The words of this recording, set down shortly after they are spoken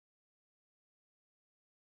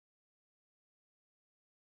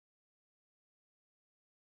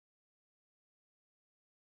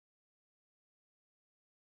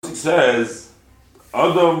says,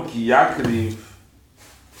 Adam ki yakriv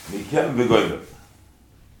mikem v'goymer.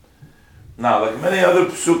 Now, like many other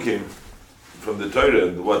psukim from the Torah,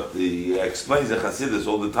 and what the explains in Hasidus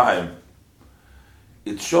all the time,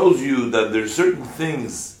 it shows you that there are certain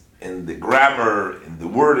things in the grammar, in the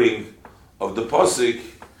wording of the pasuk,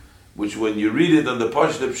 which when you read it on the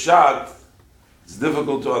Pashto Pshat, it's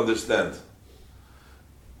difficult to understand.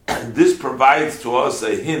 And this provides to us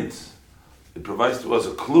a hint, it provides to us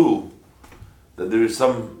a clue that there is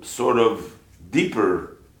some sort of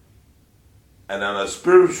deeper and on a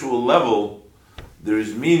spiritual level, there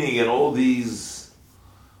is meaning in all these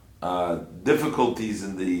difficulties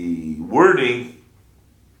in the wording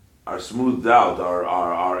are smoothed out,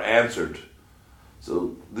 are answered.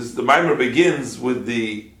 So the Maimer begins with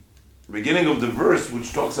the beginning of the verse,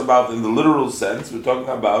 which talks about, in the literal sense, we're talking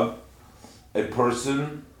about a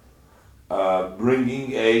person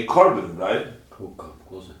bringing a korban, right?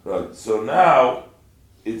 Right. So now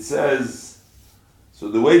it says, so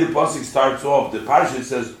the way the pasuk starts off, the parsha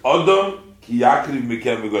says, Adam ki yakriv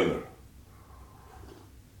mikem v'goymer.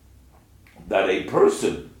 That a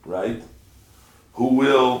person, right, who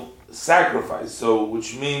will sacrifice, so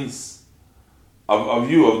which means of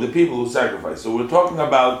the people who sacrifice. So we're talking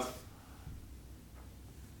about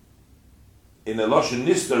in a Lashon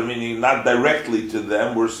Nistar, meaning not directly to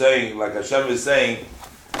them. We're saying, like Hashem is saying,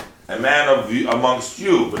 a man of you, amongst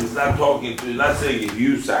you, but he's not talking to, he's not saying if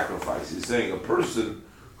you sacrifice. He's saying a person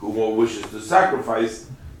who wishes to sacrifice.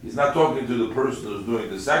 He's not talking to the person who's doing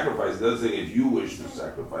the sacrifice. He doesn't say if you wish to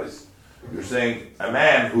sacrifice. You're saying a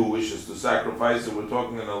man who wishes to sacrifice, and we're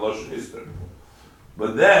talking in a Lashon Nistar.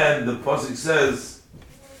 But then the pasuk says,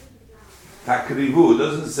 Takrivu. It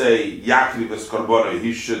doesn't say Yakriv es korbanah,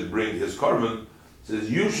 he should bring his korban. It says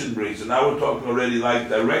you should bring. So now we're talking already like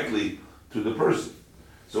directly to the person.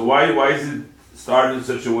 So why is it started in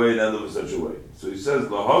such a way and ended in such a way? So he says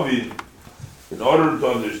Lahavin, in order to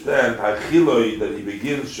understand Hachiloi, that he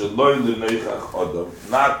begins Shaloi l'neichach Adam,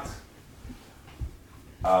 not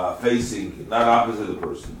facing, not opposite the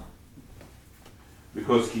person.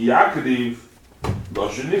 Because Ki Yakriv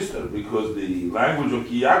Lashon Nistar, because the language of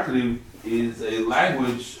Ki Yakriv is a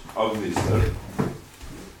language of Nistar,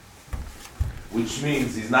 which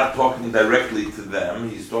means he's not talking directly to them,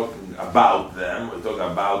 he's talking about them, we're talking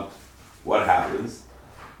about what happens.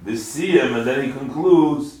 V'siyem, and then he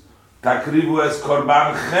concludes, Takrivu es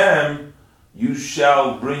korbanchem, you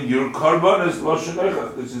shall bring your korban as Lashon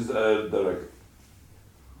Eichach. This is direct.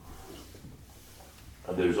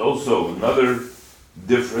 And there's also another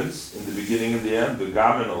difference in the beginning and the end, the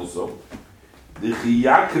gamen also. The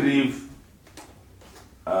Yakriv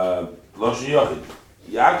Lashon Yochid.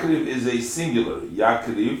 Yakriv is a singular.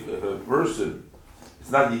 Yakriv, a person. It's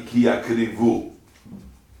not Ki Yakrivu,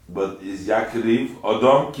 but is Yakriv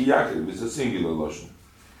Adam Ki Yakriv. It's a singular Lashon.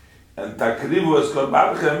 And Takrivu es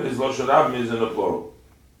korbanchem is Lashon Rav, is in a plural.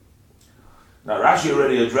 Now Rashi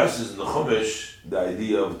already addresses in the Chumash the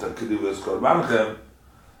idea of Takrivu es korbanchem.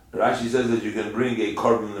 Rashi says that you can bring a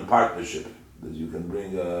korban in partnership, that you can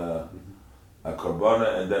bring a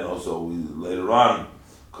korbana, and then also later on,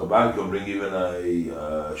 korban can bring even a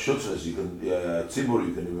shutzras, you can tzibur,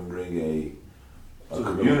 you can even bring a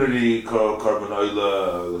community korban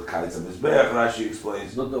oila, kaitz hamizbeach. Rashi explains.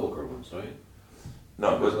 It's not double korbans, right?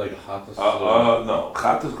 No, but like chatas. No,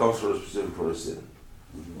 chatas comes for a sin,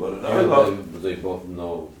 but an oila. They both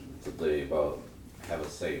know that they have a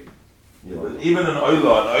say. Yeah, but even an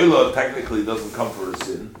oila technically doesn't come for a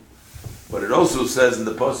sin, but it also says in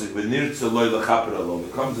the pasuk, "V'nirtza loy lechaper alo."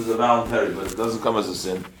 It comes as a voluntary, but it doesn't come as a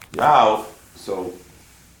sin. Now, so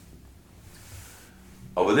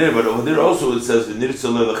over there also it says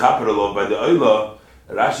 "V'nirtza loy lechaper alo." By the oila,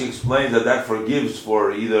 Rashi explains that forgives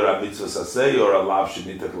for either a mitzvah sasei or a lav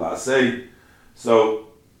shenitak laasei.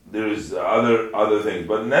 So there is other things,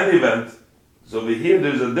 but in any event. So over here,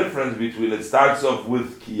 there's a difference between, it starts off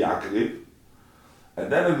with Ki Yakriv, and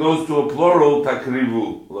then it goes to a plural,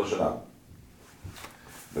 Takrivu, Lashon.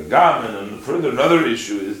 The Gamen, and further another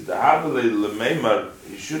issue is, the Havale Lemeimar,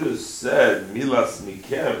 he should have said, Milas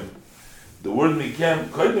Mikem, the word Mikem,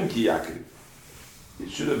 Koydem Ki Yakriv. It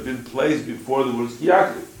should have been placed before the word Ki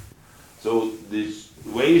Yakriv. So the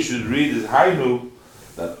way you should read is Hainu,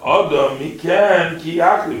 that Adam Mikem Ki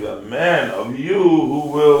Yakriv, a man of you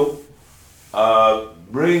who will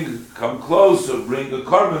come close or bring a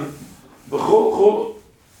korban.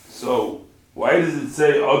 So why does it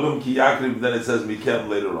say Adam ki Yakriv, then it says Mikem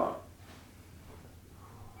later on?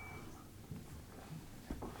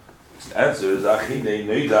 The answer is Achine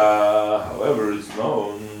Neida. However, it's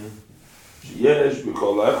known Sheyesh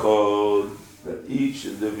B'Kol Echad, that each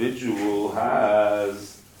individual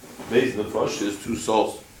has Beis Nefesh is two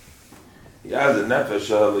souls. He has a Nefesh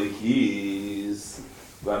HaLikis,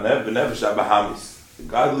 Nefesh HaBahamis, a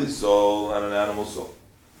godly soul and an animal soul.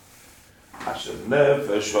 Asher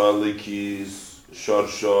Nefesh HaLikis,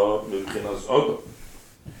 Shorsha Mibchinas Odom.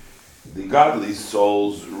 The godly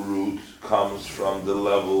soul's root comes from the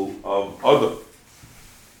level of Odom.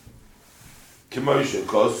 K'moshe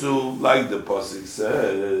Kosu, like the Pasuk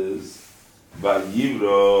says,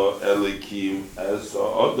 Vayivro Elikim Es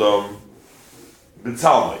Odom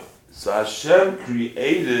B'Talmud. So Hashem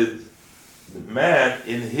created the man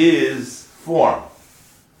in his form.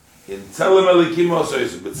 In Tzelem Elikim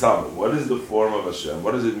Osayis B'Talmud. What is the form of Hashem?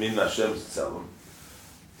 What does it mean Hashem's Tzelem?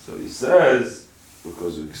 So he says,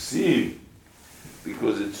 because we see,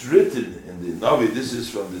 because it's written in the Navi, this is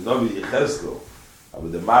from the Navi Yechezkel,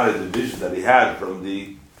 of the Mara, the vision that he had from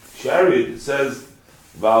the chariot. It says,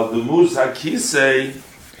 Val Demus Hakisei,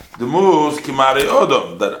 Demus Kimari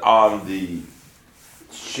Odom, that on the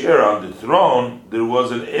chair, on the throne, there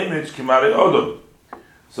was an image, Kimari Odom.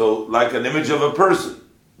 So, like an image of a person.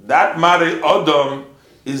 That Mari Odom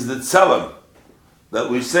is the Tzelem. That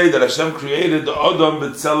we say that Hashem created the Odom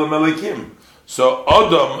B'Tzelem Elikim. So,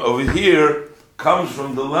 Odom over here comes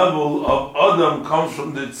from the level of Odom, comes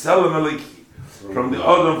from the Tzelem Elikim. From the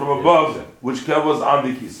Odom from above, which was on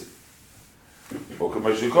the Kisei. As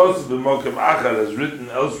written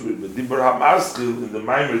elsewhere, in the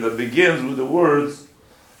Maimer that begins with the words,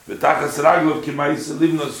 in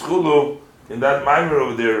that Maimer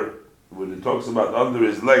over there, when it talks about under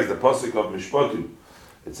his legs, the Pasuk of Mishpatu,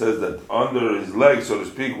 it says that under his legs, so to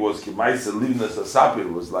speak, was Kimaisa Livnas Asapir,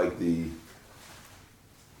 was like the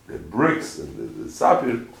bricks and the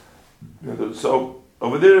sapir. So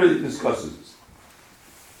over there it discusses this.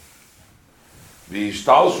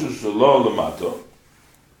 V'ishtalshu shelo lamato,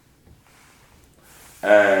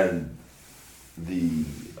 and the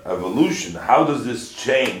evolution, how does this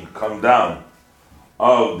chain come down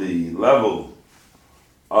of the level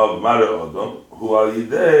of Mare Odom, hu al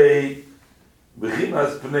yidei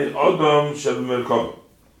b'chinas pnei Odom shebemerkava.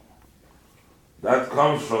 That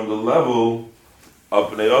comes from the level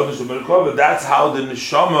of pnei Odom shebemerkava. That's how the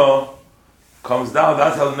neshama comes down,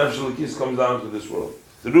 that's how the Nefesh HaLikis comes down to this world.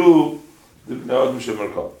 Through the pnei Odom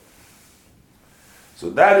shebemerkava. So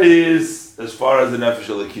that is as far as the Nefesh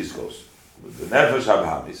HaLikis goes. The Nefesh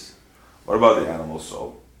HaBahamis. What about the animal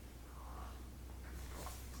soul?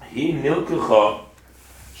 He nilkecha,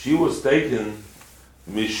 she was taken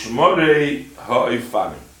mishmorei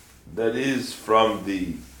ha'efanim. That is from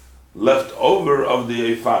the leftover of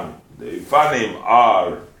the efanim. The efanim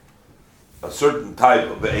are a certain type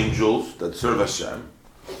of angels that serve Hashem.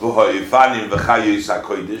 V'ha'efanim v'chayos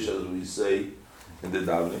ha'kodesh, as we say in the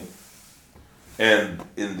davening. And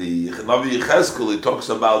in the Navi Yechezkel, it talks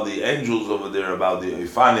about the angels over there, about the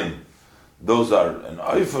Eifanim. Those are, and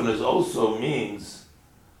Eifan is also means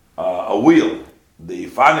a wheel. The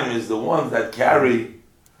Eifanim is the ones that carry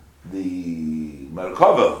the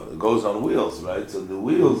Merkava. It goes on wheels, right? So the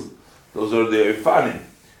wheels, those are the Eifanim.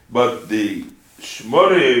 But the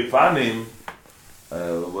Shmorei Eifanim,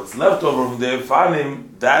 what's left over from the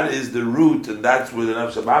Eifanim, that is the root, and that's where the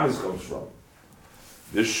Nefesh HaBahamis comes from.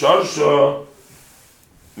 The Shorsha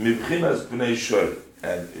Mibchinas Pnei Shor,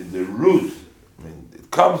 and the root, I mean, it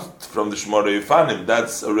comes from the Shmorei Eifanim.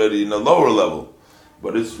 That's already in a lower level,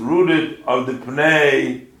 but it's rooted of the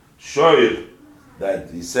Pnei Shor.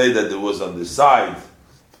 That you say that there was on the side,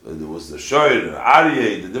 there was the Shor and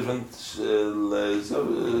Aryeh, the different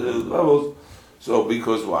levels. So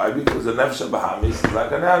because why? Because the Nefesh HaBahamis is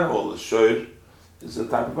like an animal. The Shor is a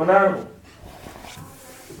type of an animal.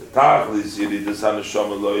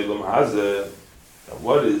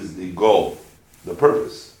 What is the goal, the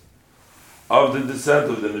purpose of the descent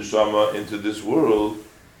of the neshama into this world?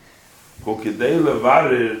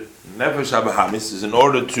 Nefesh HaBahamis is in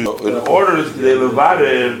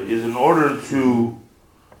order to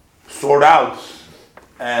sort out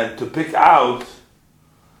and to pick out,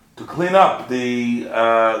 to clean up the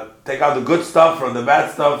take out the good stuff from the bad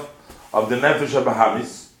stuff of the Nefesh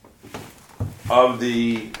HaBahamis, of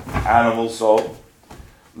the animal soul.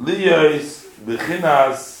 Liyos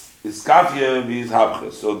Bechinas Iskafia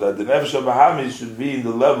v'Yizhabcha, so that the Nefesh HaBahamis should be in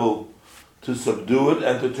the level to subdue it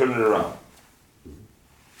and to turn it around.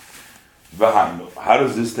 V'hainu, how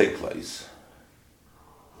does this take place?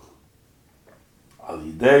 Al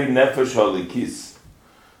Yidei Nefesh HaLikis,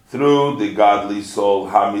 through the godly soul,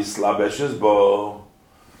 Hamis Labeshes Bo,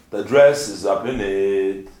 the dress is up in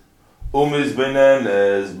it, Umis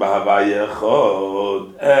Benenes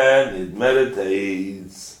Bahavayechod, and it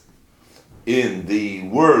meditates in the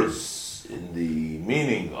words, in the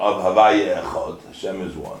meaning of Havaya Echad, Hashem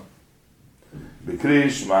is one.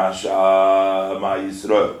 B'krishma Shema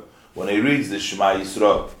Yisrael. When he reads the Shema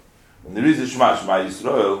Yisrael. When he reads the Shema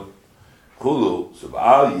Yisrael, Chulu, so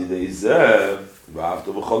Ba'al Yidei Zeh,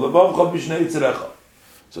 V'afta V'chol Levavcha B'shnei Yitzirecha.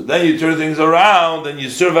 So then you turn things around and you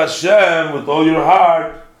serve Hashem with all your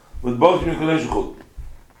heart, with both your inclination.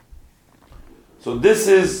 So this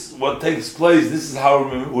is what takes place. This is how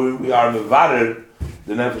we are mevarer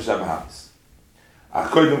the nefesh habahamis.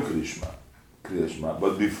 Akoydem kriyashma.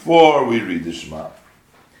 But before we read the Shema,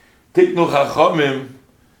 Tiknu Chachamim,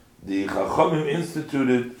 the Chachamim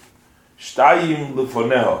instituted Shtayim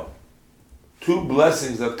Lefoneho, 2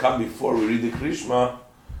 blessings that come before we read the Krishma.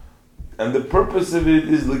 And the purpose of it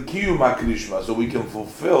is l'kiyum HaKrishma, so we can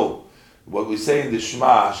fulfill what we say in the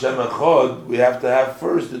Shema, Hashem Echad. We have to have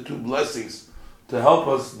first the 2 blessings to help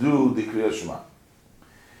us do the Kriyat Shema.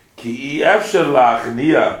 Ki efshar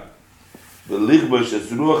la'achniya v'lichbash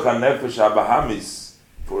es ruach ha'nefesh ha'bahamis,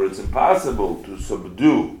 for it's impossible to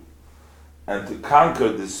subdue and to conquer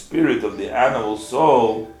the spirit of the animal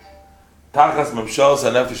soul, tachas mamshal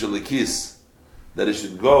ha'nefesh ha'likis, that it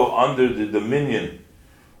should go under the dominion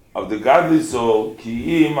of the godly soul,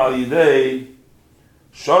 ki'im al yidei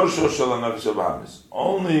shorsho shel ha'nefesh ha'bahamis,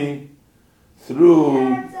 only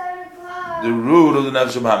through the root of the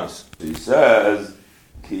nefesh habahamis. He says,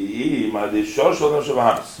 ki'im al yidei shorsho shel ha'nefesh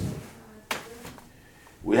habahamis.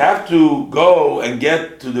 We have to go and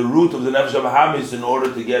get to the root of the nefesh habahamis in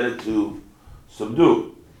order to get it to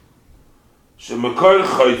subdue. Shemekor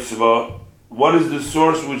choitzva, what is the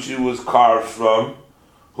source which it was carved from?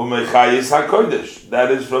 Humechayis HaKodesh.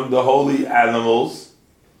 That is from the holy animals,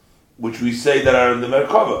 which we say that are in the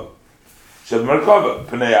Merkava. Sheb Merkava,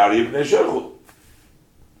 Pnei Ari, Pnei Sherchu.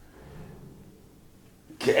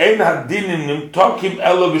 Ke'en hadinim nimtokim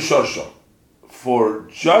elo b'shorsho. For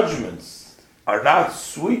judgments are not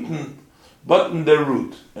sweetened, but in their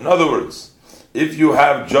root. In other words, if you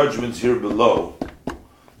have judgments here below,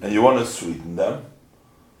 and you want to sweeten them,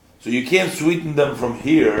 so you can't sweeten them from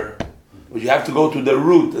here, but you have to go to the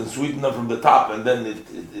root and sweeten them from the top, and then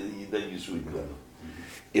then you sweeten them.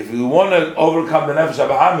 If we want to overcome the Nefesh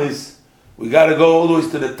HaBahamis, we got to go all the way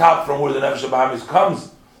to the top from where the Nefesh HaBahamis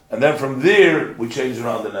comes, and then from there we change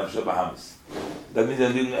around the Nefesh HaBahamis. That means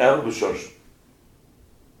that in El B'Shorsh.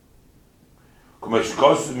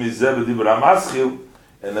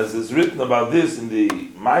 And as is written about this in the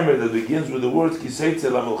Maimer that begins with the words Kiseitze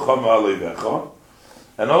LaMilchama Aloivecha,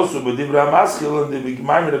 and also B'Dibra HaMaschil, and the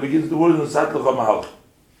Maimer that begins the words Nsat Lecha Mahal.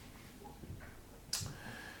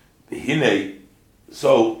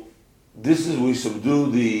 So this is, we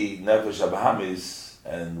subdue the Nefesh HaBahamis,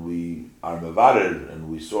 and we are mevarer, and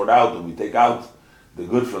we sort out and we take out the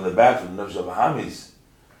good from the bad from the Nefesh HaBahamis.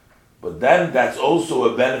 But then that's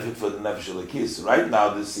also a benefit for the Nefesh Elokis. Right now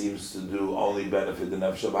this seems to do only benefit the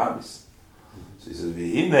Nefesh HaBahamis. So he says,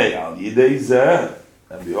 V'hinei al yidei zeh,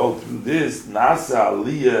 and behold, through this, Nasa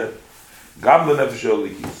aliyah gam the Nefesh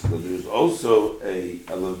Elokis. So there's also a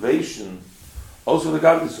elevation, also the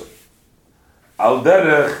godly soul. Al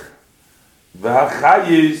derech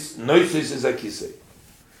v'hachayis noises es akisei.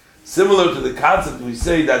 Similar to the concept we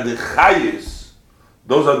say that the chayis,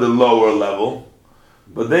 those are the lower level,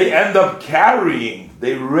 but they end up carrying,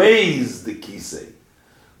 they raise the kisei.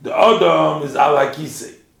 The Adam is ala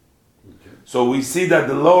kisei. So we see that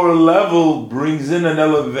the lower level brings in an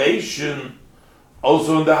elevation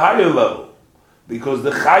also in the higher level, because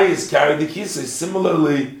the chayis carry the kisei.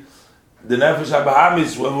 Similarly, the Nefesh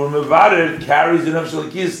HaBahamis, when we're mevarer, carries the Nefesh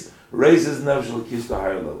Elokis, raises the Nefesh Elokis to a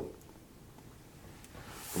higher level.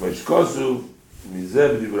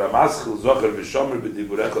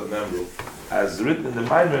 As written in the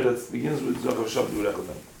Maimer that begins with Zohar V'Sham B'Yurech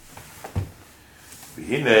Adam.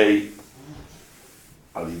 V'hinei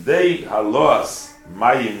al yidei haloas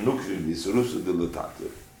mayim nukvim v'isurusu dilatate.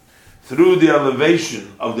 Through the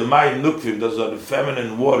elevation of the mayim nukvim, those are the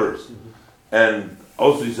feminine waters, and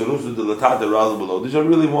also isurusu dilatate rather below. These are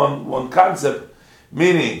really one concept,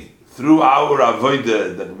 meaning through our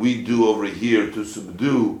avodah that we do over here to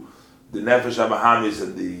subdue the Nefesh HaBahamis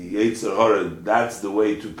and the Yetzer Hara, that's the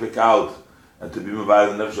way to pick out and to be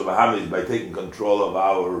mevarer the Nefesh HaBahamis, by taking control of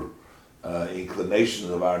our inclinations,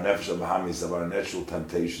 of our Nefesh HaBahamis, of our natural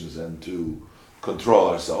temptations, and to control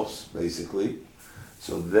ourselves, basically.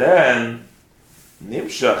 So then,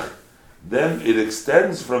 Nimshach, then it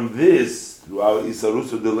extends from this through our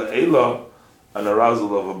Isarusa de Le'ela, an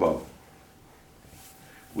arousal of above.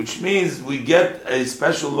 Which means we get a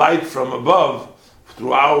special light from above.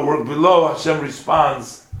 Through our work below, Hashem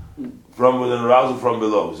responds from with an arousal from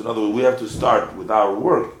below. So in other words, we have to start with our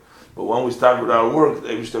work, but when we start with our work, the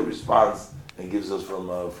Eibishter responds and gives us from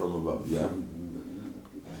above. Yeah.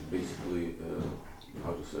 basically,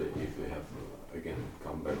 how to say, if we have, again,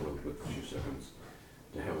 come back a little bit, a few seconds,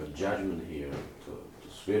 to have a judgment here, to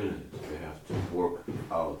sweeten it, we have to work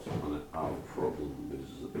out on our problem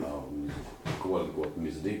with our quote-unquote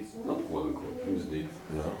misdeeds, not quote-unquote misdeeds,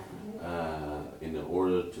 in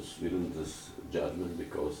order to sweeten this judgment,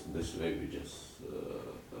 because this way we just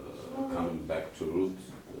coming back to root,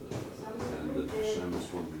 and that Hashem is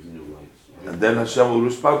one with new light. And then Hashem will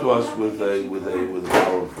respond to us with a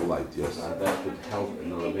powerful light. Yes. That would help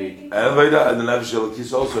and elevate. Elevate, and the Nefesh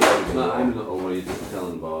Elokis also. No, I'm not already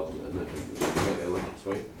telling about Elokis,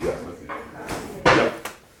 right? Yeah. Okay. Yeah.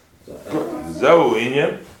 So,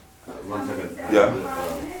 Inyan. 1 second. Yeah.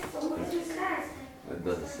 It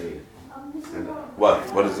doesn't say it.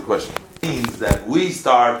 What is the question? It means that we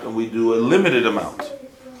start and we do a limited amount.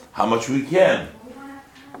 How much we can.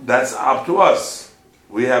 That's up to us.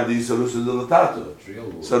 We have the Sarusa de Latato.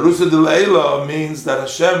 Sarusa de Leila means that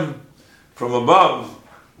Hashem from above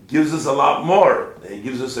gives us a lot more. He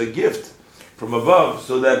gives us a gift from above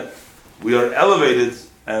so that we are elevated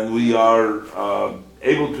and we are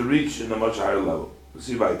able to reach in a much higher level.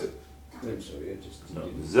 See weiter. I'm sorry, I just...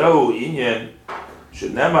 Zehu inyan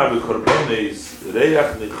shenemar b'korbonis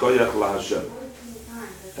reach nichoyach laHashem.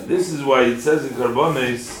 And this is why it says in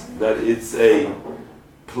Korbonis that it's a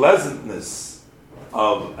pleasantness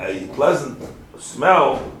of a pleasant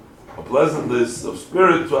smell, a pleasantness of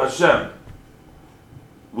spirit to Hashem.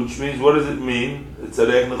 Which means, what does it mean? It's a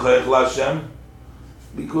reich nechoyach laHashem.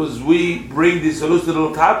 Because we bring this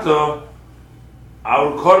Sarusa Tato,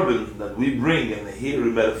 our korban that we bring, and here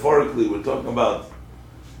metaphorically we're talking about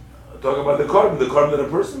the korban that a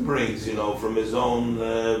person brings, from his own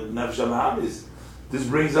nefesh hamehamis. This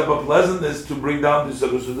brings up a pleasantness to bring down the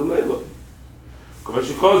Sarusa de Leila.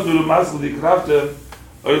 Kavashikos du masl di krafte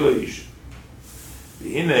oilo ish.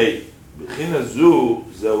 V'hinei b'china zu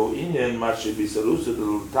zeu inyan ma shebisarusa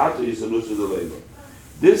de Tato yisarusa de Leila.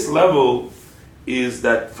 This level is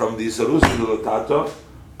that from the Sarusa de Tato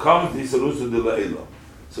comes the Sarusa de Leila.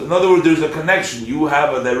 So in other words, there's a connection. You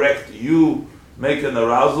have a direct, you make an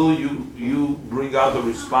arousal, you bring out a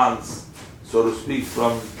response, so to speak,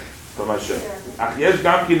 from Hashem. Ach yesh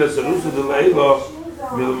gam ki Sarusa de Leila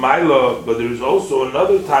milmaila, but there is also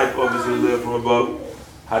another type of Sarusa from above,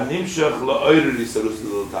 hanimshach la'oiri Sarusa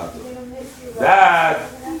de Tato. That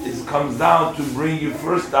comes down to bring you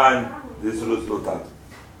first time the Sarusa de Tato.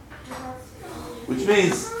 Which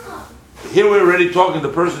means, here we're already talking, the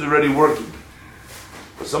person is already working.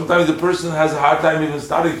 But sometimes the person has a hard time even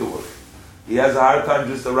starting to work. He has a hard time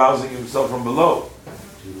just arousing himself from below.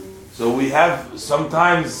 So we have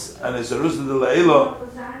sometimes an Sarusa de Leila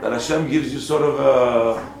that Hashem gives you sort of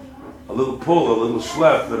a little pull, a little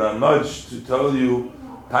schlep, and a nudge to tell you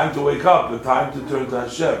time to wake up and time to turn to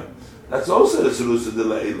Hashem. That's also a Sarusa de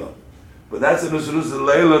Leila. But that's a Sarusa de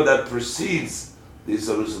Leila that precedes the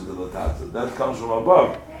Sarusa de Latato. That comes from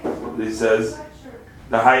above. He says,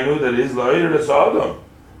 the Hainu, that is, La'ir Adam,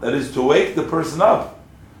 that is to wake the person up.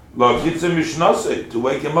 La'kitze mishnase, to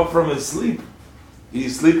wake him up from his sleep.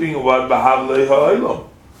 He's sleeping in what? Bahav le'ha'olam.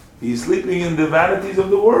 He's sleeping in the vanities of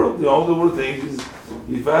the world. The only world thing is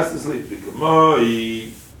he's fast asleep.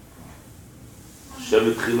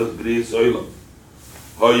 Shevet chilas b'riyas olam.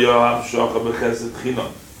 Hoya hamshocha b'chesed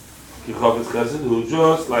chinam. Kichofet chesed, who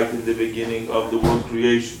just like in the beginning of the world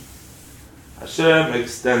creation, Hashem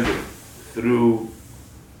extended through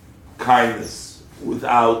kindness,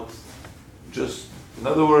 without just, in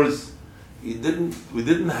other words, we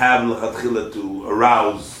didn't have l'chatchila to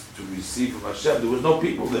arouse, to receive from Hashem. There was no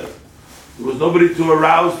people there. There was nobody to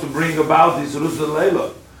arouse, to bring about the Sarusa de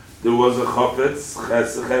Leila. There was a chofetz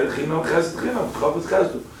chesed chinam, chofetz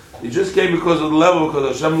chesed. It just came because of the level,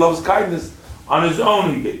 because Hashem loves kindness. On His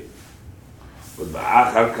own He gave. But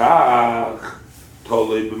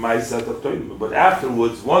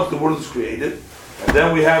afterwards, once the world is created, and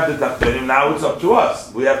then we have the Tachtonim, now it's up to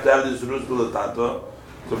us. We have to have this Sarusa de Tato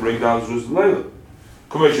to bring down Sarusa de Leila.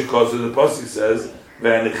 The Pasuk says,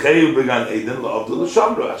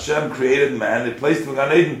 Hashem created man, He placed him in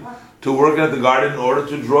Gan Eden to work at the garden in order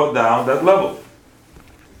to draw down that level.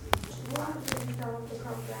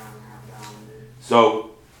 So,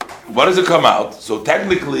 what does it come out? So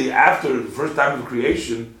technically, after the first time of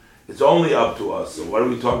creation, it's only up to us. So what are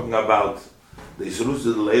we talking about? The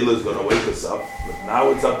Sarusa de Leila is going to wake us up, but now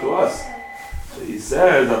it's up to us. So he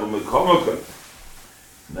says,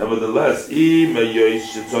 nevertheless,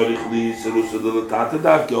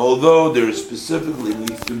 although there specifically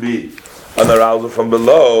needs to be an arousal from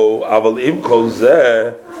below, Aval im kol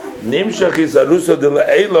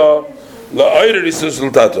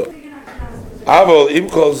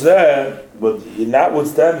zeh but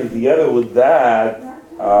notwithstanding, together with that,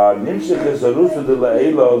 Nimshach Esarusa de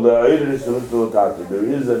La'ela, La'ayr Esarusa de L'Tata. There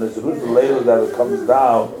is an Esarusa de La'ela that comes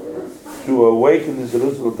down to awaken the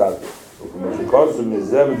Esarusa de L'Tata. Mashikosu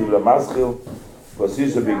Mizev de L'Maschil,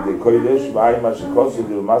 Vasisa Big de Kodesh, Vai Mashikosu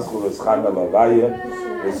de L'Maschil Eschana Lavaya,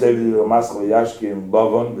 Vesev de L'Maschil Yashkim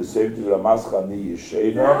Lovon, Vesev de L'Maschil Ni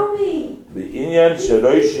Yeshena, the Inyan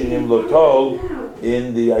Sheroishi Nim Lotol,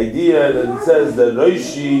 in the idea that it says that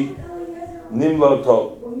Roishi Nim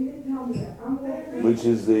Lotol, which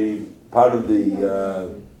is the part of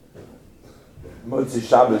the Motzi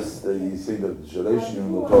Shabbos that you sing that Sheroishi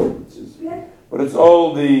Nim Lotol, which is, but it's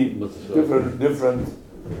all the different.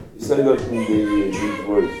 You say that in these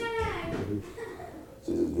words.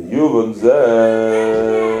 So the Yuvon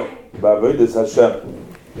Zeh Ba'avodas Hashem.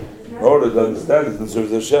 In order to understand this in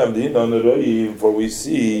service of Hashem, the Inon Eroim, for we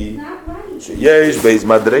see Sheyesh Beis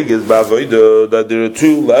Madreges Ba'avodah, that there are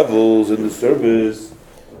two levels in the service.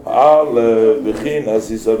 Aleph Bechinas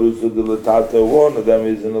Isarusa de L'Tata. One of them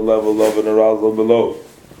is in the level of an arousal below.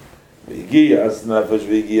 V'Higiyas Nefesh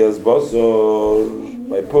V'Higiyas Basor,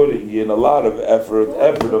 by putting in a lot of effort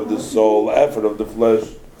of the soul, effort of the flesh.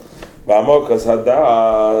 V'Amokas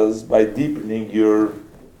Hadas, by deepening your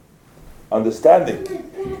understanding,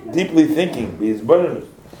 deeply thinking,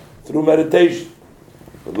 through meditation.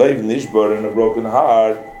 Leiv Nishbar, in a broken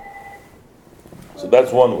heart. So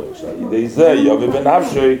that's one way. They say Yavi Ben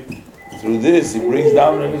Avshay, through this he brings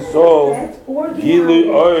down in his soul Gilu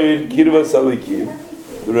Oir Kirva Salikim,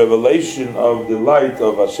 the revelation of the light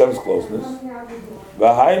of Hashem's closeness.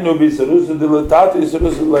 V'hainu b'Sarusa de L'Tata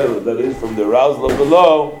Isarusa Leila, that is from the arousal of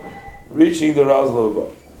below reaching the arousal of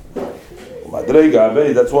above. Madrega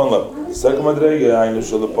Avei, that's one level. The second Madrega, Hainu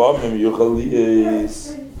Shalapamim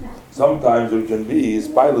Yuchaliyis. Sometimes there can be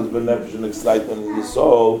spilus benefit and excitement in the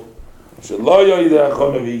soul.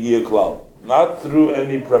 Not through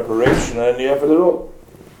any preparation or any effort at all.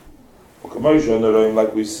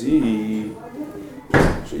 Like we see,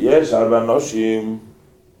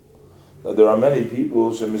 that there are many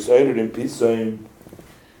people that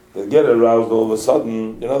get aroused all of a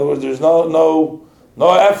sudden. In other words, there's no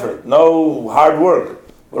effort, no hard work,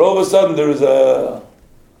 but all of a sudden there is an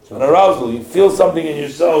arousal. You feel something in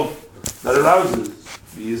yourself that arouses.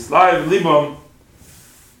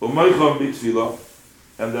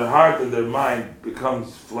 And their heart and their mind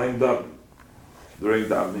becomes flamed up during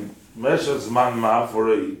davening. For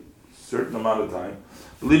a certain amount of time.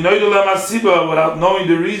 Without knowing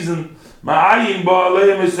the reason.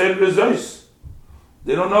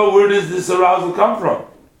 They don't know where does this arousal come from.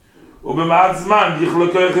 And a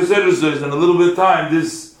little bit of time,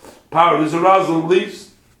 this power, this arousal leaves.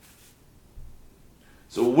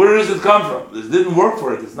 So where does it come from? This didn't work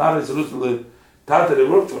for it. It's not a Isarusa Tata that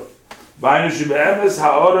worked for it.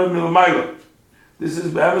 This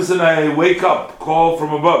is be'emes and a wake up call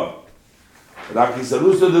from above.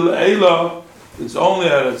 It's only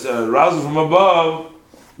a arousal from above.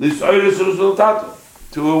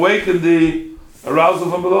 To awaken the arousal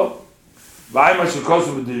from below.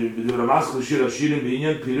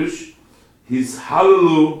 His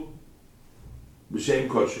hallelu b'shem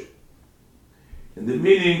kosher. And the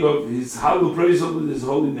meaning of his hallelu, praise of his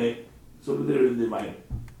holy name. It's over there in the mind.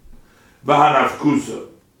 Bahanafkusa.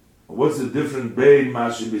 What's the difference between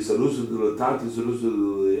Mashi Bisarusa de L'Tata Sarusa de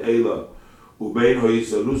L'Ela Ubein Hoi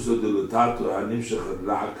Sarusa de L'Tata Hanimshach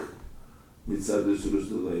Rak Mitzad de Sarusa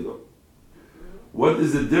de L'Ela? What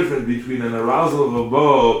is the difference between an arousal of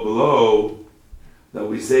above, below, that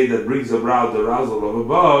we say that brings about the arousal of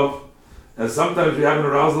above, and sometimes we have an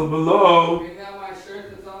arousal below,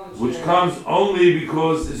 which comes only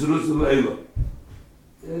because it's Sarusa de L'Ela.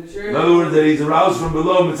 In other words, that he's aroused from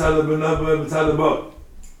below, mitzad above.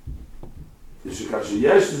 Because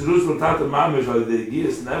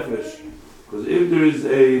if there is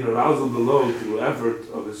an arousal below through effort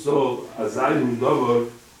of his soul,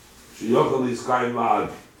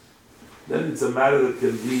 then it's a matter that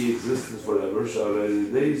can be existence forever.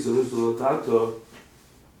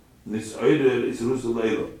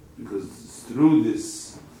 Because through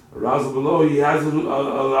this arousal below, he has an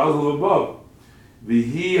arousal above.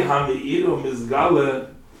 Vihi hami'iru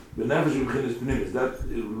mizgale b'nefesh b'chinas pnimis. That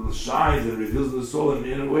shines and reveals the soul in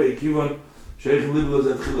the inner way. Kivan sheikh liblos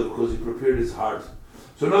atchila, because he prepared his heart.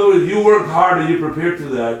 So in other words, if you work hard and you prepare to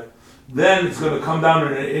that, then it's going to come down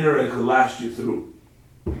in the inner and can last you through.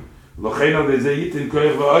 It's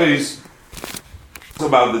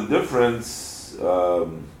about the difference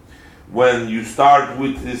when you start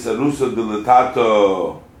with this arusa de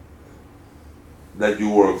L'Tata that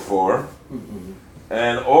you work for.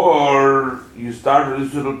 And or you start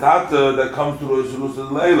with Yisur Tata that comes through Yisur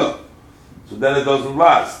Leila. so then it doesn't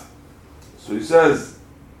last. So he says,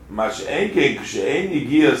 Mash'enke kshe'en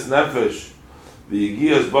yigiyas nefesh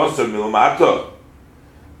v'yigiyas basar milmato,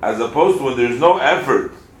 as opposed to when there's no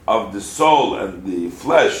effort of the soul and the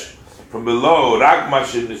flesh from below, rak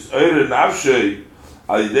mashin nis'oyer nafshei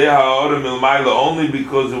al yidei ha'ora milmayla, only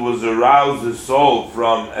because it was aroused the soul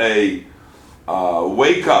from a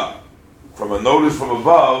wake up, from a notice from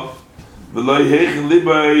above, v'lo yechin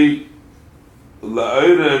libay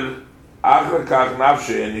la'oyer achrakach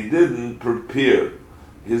nafshei, and he didn't prepare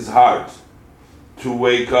his heart to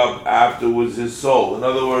wake up afterwards his soul. In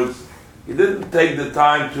other words, he didn't take the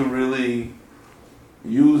time to really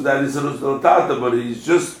use that Isarus Lotata, but he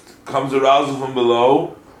just comes arousal from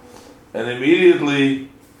below, and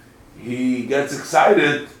immediately he gets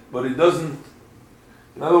excited, but he doesn't,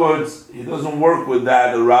 in other words, he doesn't work with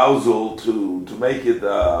that arousal to make it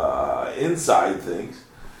inside things.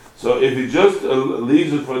 So if he just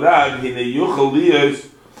leaves it for that, Hine Yuchel Liyos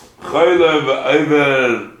Choyle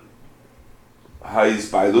V'Over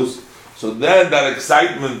Ha'ispilus, so then that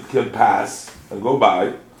excitement can pass and go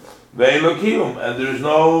by, Ve'en Lo Kiyum, and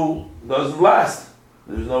doesn't last.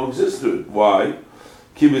 There's no existence to it. Why?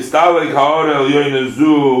 Ki Bistalek Ha'or El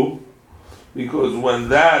Yoynezu, because when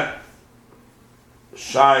that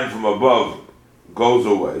shine from above goes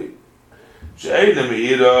away,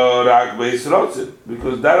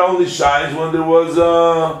 because that only shines when there was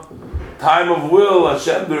a time of will,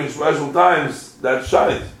 Hashem, during special times, that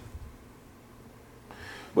shines.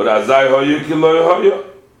 But Azai Hoya Kiloy Hoya,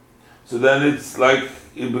 so then it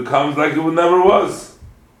becomes like it never was.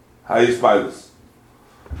 Hayis Pilus.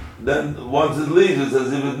 Then once it leaves, it's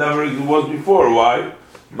as if it never was before. Why?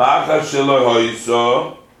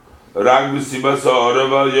 Since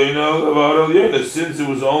it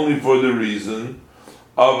was only for the reason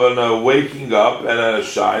of an waking up and a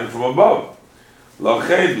shine from above. So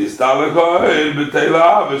that's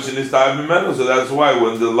why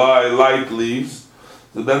when the light leaves,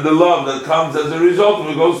 so then the love that comes as a result of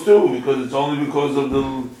it goes too, because it's only because of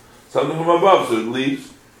something from above, so it leaves.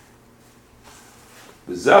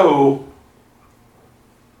 And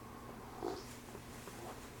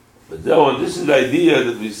this is the idea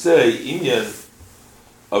that we say, Inyan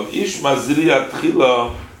of Ish Mazriya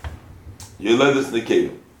Tchila Yoledes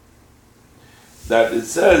Nekeva. That it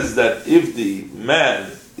says that if the man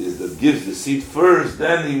is that gives the seed first,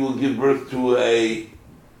 then he will give birth to a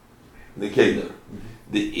Nekeva.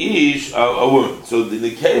 The Ish, a woman. So the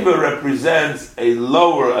Nekeva represents a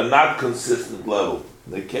lower, a not consistent level.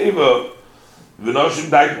 Nekeva, V'noshim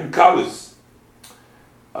Daikum Kalis.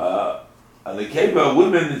 And the Nekeva,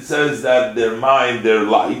 women, it says that their mind, their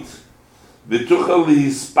light, and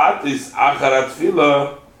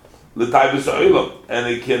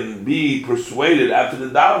it can be persuaded after the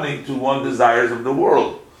downing to one desires of the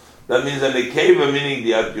world. That means a Nekeva, meaning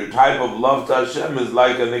that your type of love to Hashem is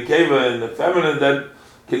like a Nekeva in the feminine that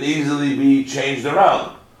can easily be changed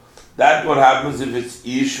around. That's what happens if it's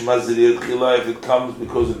Ish Maziriyat Chila, if it comes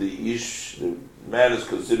because of the Ish, the man is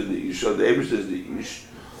considered the Ish, or the Abish is the Ish,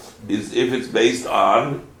 is if it's based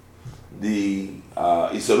on the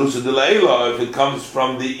Isarusa de Laila, if it comes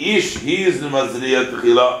from the Ish, he is the Mazriyat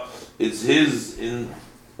Tchila, it's his in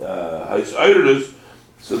Hais Eirus,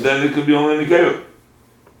 so then it could be only in the Nekeva.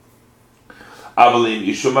 Avalim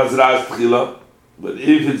Ishu Mazriyat Tchila, but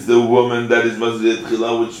if it's the woman that is Mazriyat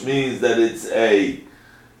Tchila, which means that it's a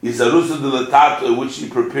Isarusa de Latata, which he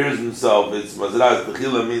prepares himself, it's Mazriyat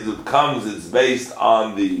Tchila, means it comes, it's based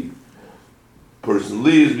on the person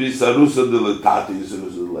leaves Isarusa de Latata,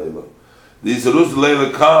 Isarusa de Leila. The Isarusa de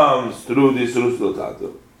Leila comes through the Isarusa de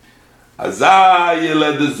Latata. Azai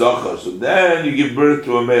Yeled de Zochar, so then you give birth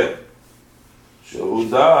to a male.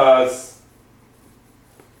 Shehudas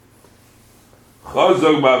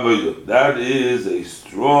Chazog Ba'avodah. That is a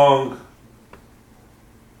strong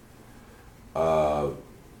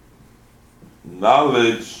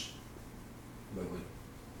knowledge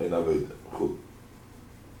in Avodah.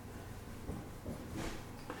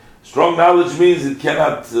 Strong knowledge means it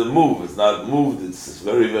cannot move. It's not moved. It's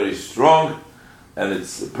very, very strong, and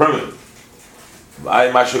it's permanent. Look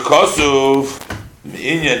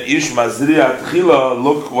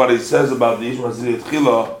what it says about the Ish Mazriya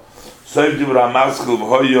Tchila. Soif Dibra Maskil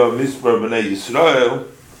v'hoya Mispar B'nei Yisrael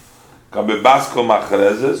Kabe Baskil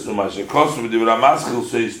Machrezes U'Mashekosuv Dibra Maskil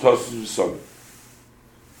Sois Tosus V'Sogim.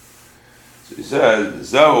 So he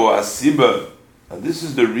says, Zehu Asiba, and this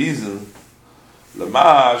is the reason this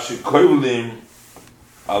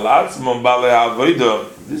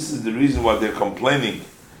is the reason why they're complaining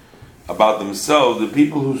about themselves, the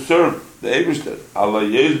people who serve the Eibishter.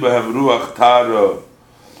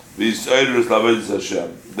 They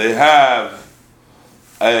have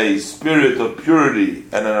a spirit of purity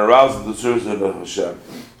and an arousal to service of Hashem.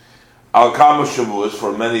 Al Kama Shavuos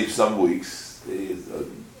for some weeks,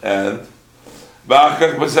 and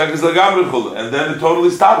then it totally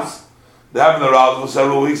stops. They have an arousal for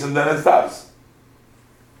several weeks and then it stops.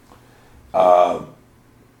 What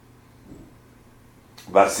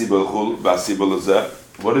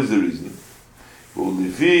is the reason? That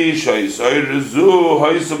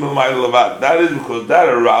is because that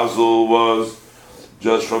arousal was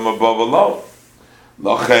just from above alone.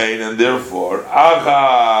 And therefore, so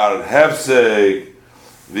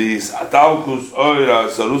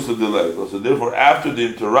therefore, after the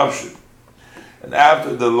interruption and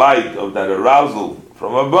after the light of that arousal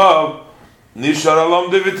from above,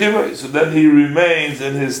 so then he remains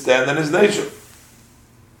in his stand and his nature.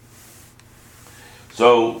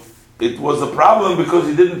 So it was a problem because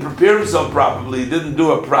he didn't prepare himself properly. He didn't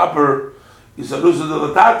do a proper isarusa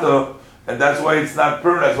delatata, and that's why it's not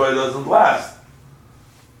permanent. That's why it doesn't last,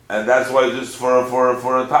 and that's why just for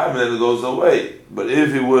a time, and then it goes away. But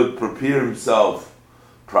if he would prepare himself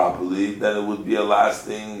properly, then it would be a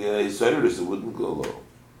lasting isarusa. It wouldn't go low.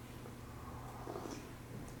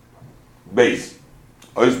 Base,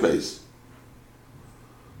 ois base.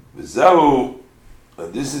 V'zehu,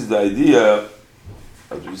 and this is the idea.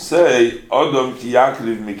 As we say, Odom ki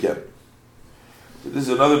yakriv mikem. So this is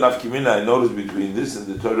another nafkimina I noticed between this and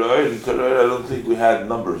the Torah. In Torah, I don't think we had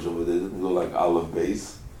numbers over there. It didn't go like Aleph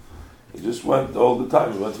base. It just went all the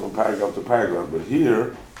time. It went from paragraph to paragraph. But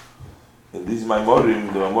here, in these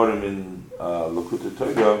Maimorim, the Maimorim in Lakutei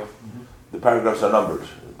Torah, the paragraphs are numbered.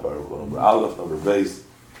 Number Aleph, number base,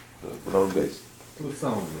 number base. At least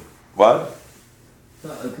some of them. What?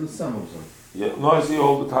 At least some of them. Yeah, no, I see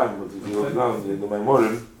all the time. But if you look down, the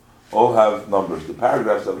Maimorim all have numbers. The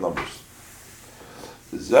paragraphs have numbers.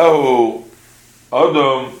 Zehu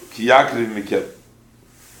Odom ki yakriv mikem.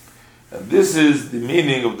 And this is the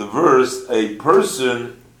meaning of the verse: a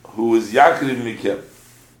person who is yakriv mikem.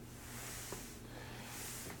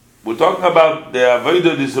 We're talking about the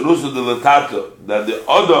avodah d'sarusa delatata, that the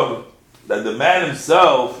Odom, that the man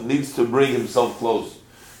himself needs to bring himself close.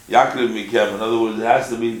 Yakriv mikem. In other words, it has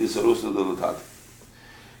to be d'sarusa delatata.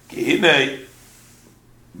 Ki hinei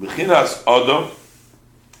b'chinas Odom.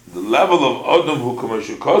 The level of Odom who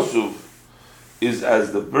Kamashu Kosuv is,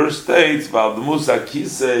 as the verse states, Val the Musa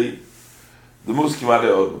Kisei, the Muskimare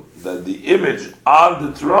Odom, that the image on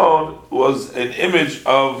the throne was an image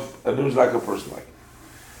of, and it was like a person like.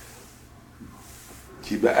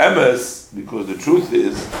 Ki be'emes, because the truth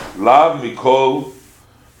is, Lav Mikol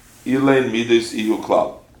Ilain Midas Ihu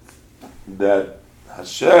Klal, that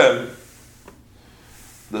Hashem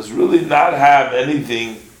does really not have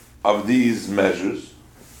anything of these measures.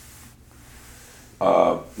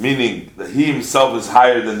 Meaning that he himself is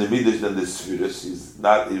higher than the midrash, than the spheres. He's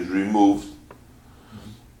removed.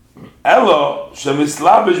 Elo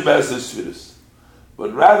shemislabish be'eser spheres,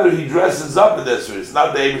 but rather he dresses up in the spheres. It's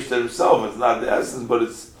not the Eibishter himself. It's not the essence, but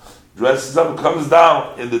it's dresses up. It comes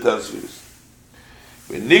down in the 10 spheres.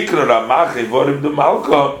 V'nikra ramach evorim de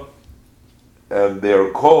malka, and they are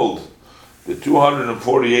called the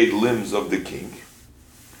 248 limbs of the king.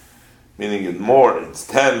 Meaning it's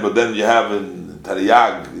 10, but then you have in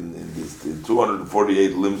Tariyag, in the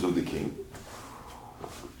 248 limbs of the king.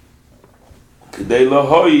 K'dei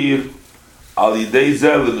lahoyir al yidei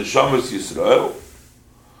zel l'neshamas Yisrael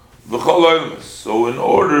v'chol oilmas. So in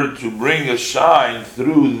order to bring a shine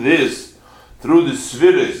through this, through the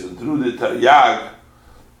spheres and through the Tariyag,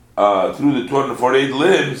 through the 248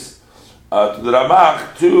 limbs, to the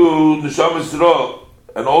Ramach, to Neshamas Yisrael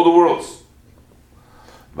and all the worlds.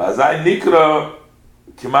 Vazai nikra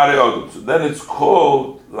kimare odom. So then it's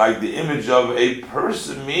called like the image of a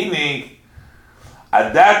person, meaning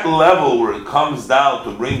at that level where it comes down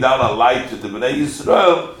to bring down a light to the Bnei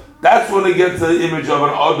Yisrael, that's when it gets the image of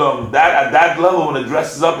an odom. That at that level, when it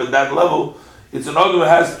dresses up at that level, it's an odom. It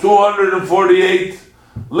has 248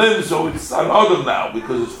 limbs, so it's an odom now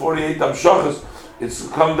because it's 48 amshachas. It's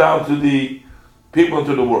come down to the people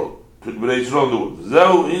into the world, to the Bnei Yisrael in the world.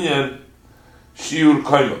 Zehu inyan Shiur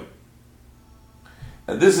Kaima.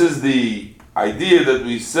 And this is the idea that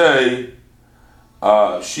we say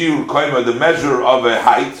Shiur Kaima, the measure of a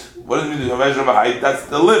height. What does it mean, the measure of a height? That's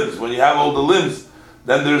the limbs. When you have all the limbs,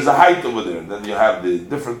 then there's a height over there. And then you have the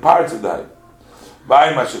different parts of the height.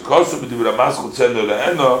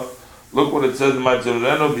 Look what it says in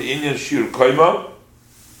Matzereno, the Inyan Shiur Kaima,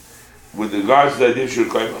 with regards to the idea of Shiur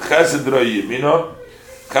Kaima. Chesed Roi Yemino,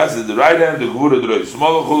 Chesed the right hand, the Gvura Roi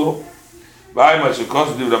Smolachulu, V'ay ma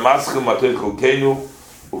shekos b'divrei maschil matei cholkeinu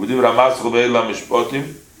u'b'divrei maschil ve'ela mishpotim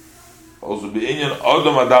Also beinyan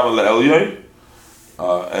Adam Adam le'elyon,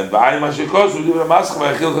 and b'ayim hashikosu divrei maschil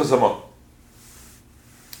v'achil chasamon.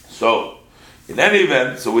 So, in any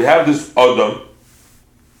event, so we have this Adam.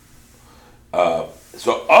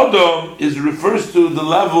 So Adam refers to the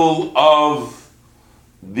level of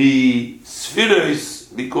the spheres,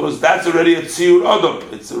 because that's already a tziyur Adam.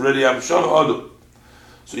 It's already Amshach Adam.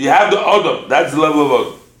 So you have the Adam, that's the level of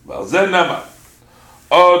Adam. Valzen Nama.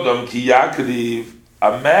 Adam ki yakriv,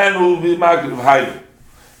 a man who will be makriv hayim.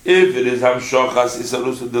 If it is Hamshachas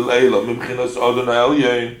Isarusa Delayla, Mibchinas Adam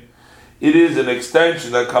Elyon, it is an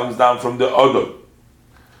extension that comes down from the Adam.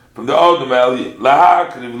 From the Adam Elyon.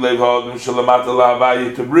 Lahakriv Lev Adam Shalamata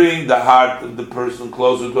La'avayi, to bring the heart of the person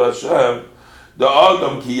closer to Hashem. The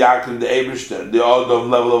Adam ki yakriv, the Ebershter, the Adam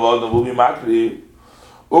level of Adam will be makriv.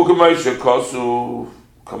 Ukamay Shekosu,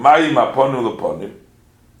 Kamayim Aponu L'Ponim,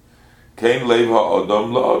 Kain Lev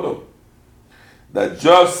Adam L'Adam. That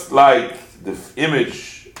just like the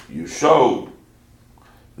image you show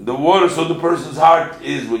the water, so the person's heart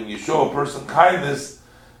is when you show a person kindness.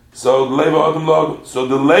 So the Lev Adam L'Adam. So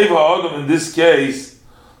the Lev Adam in this case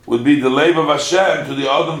would be the Lev of Hashem to the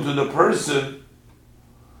Adam, to the person,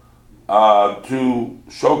 to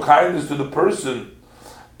show kindness to the person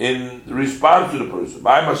in response to the person.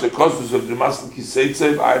 B'ayim hashikosu of Jemasel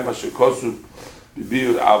Kiseitzev, B'ayim hashikosu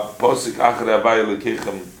b'biur av posik achrei Havaya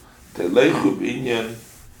lekechem telechu b'inyan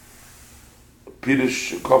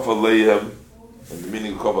Pirish Kofa Leihem, and the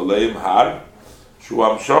meaning of Kofa Leihem, Har,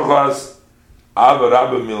 Shuam Shochas, Ava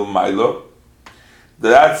Rabba Mil Mailo.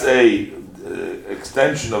 That's a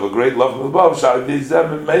extension of a great love from above. Shal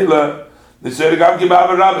Dizem and Meila, Nisere Gam Ki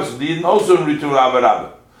Ava Rabba. So they didn't also in return Ava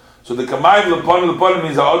Rabba. So the Kamayim Leponim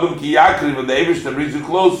means Adam Ki Yakriv, when the Eibush that brings you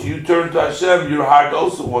close, you turn to Hashem, your heart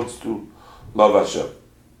also wants to love Hashem.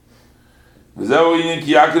 That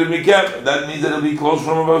means that it'll be close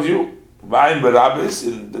from above you. Vayim berabbis,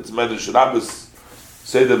 in that's Medrash Rabbis,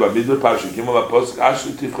 say that Bamidbar Parsha Gimel HaPosuk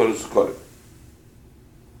Ashli Tivchor Usukorim.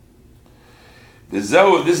 This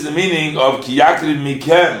is the meaning of Ki Yakriv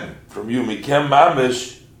Mikem, from you, Mikem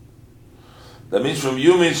Mamish. That means from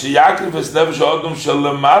you means She Yakriv Es Nefesh Odom Shel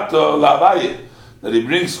Lamato La'avayim, that he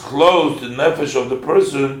brings close to the nefesh of the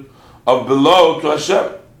person of below to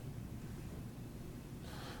Hashem.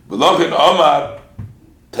 Belochin Omar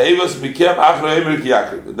Tevas Mikem Achrei Emer Ki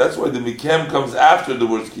Yakriv. That's why the Mikem comes after the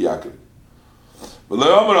words Ki Yakriv.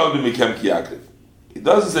 V'lo Omar Od Mikem Ki Yakriv. It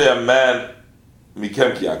doesn't say a man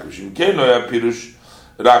Mikem Ki Yakriv. Shimkein no ya pirush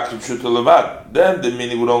rak pshuto levad. Then the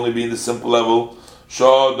meaning would only be in the simple level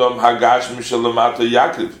Shodom Hagash Mishal Lamato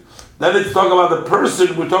Yakriv. Then it's talking about the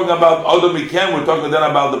person. We're talking about Odom Mikem. We're talking then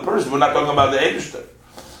about the person. We're not talking about the Eibishter.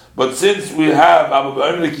 But since we have Abu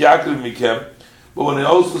Emer Ki Yakriv Mikem, but when it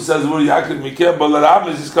also says we're Yakriv Mikem, but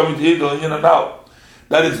Ramis is coming to Hidol, now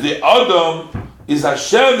that it's the Adam is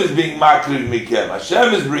Hashem is being Makriv Mikem.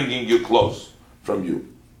 Hashem is bringing you close from you.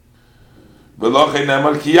 And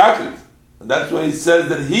that's why he says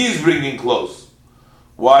that he is bringing close.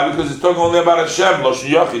 Why? Because it's talking only about Hashem, Loshen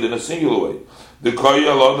Yachid, in a singular way. The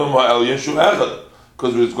Koyel Adam HaElyon Shu Echad,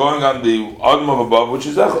 because it's going on the Adam of above, which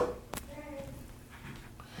is Echad.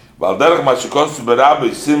 Valderach Mashikos Berabba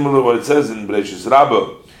is similar to what it says in Breshis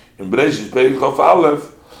Rabba, in Breshis Perich Chof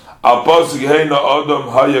Aleph, Al Posig Heina Adam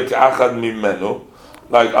Hayak Achad Mimenu,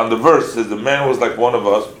 like on the verse it says the man was like one of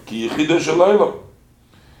us, Ki Yechidah Shalaylam.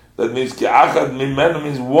 That means Ki Achad Mimenu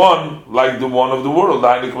means one, like the one of the world.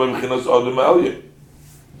 That means Adam Elyon.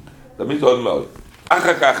 That means Adam Elyon.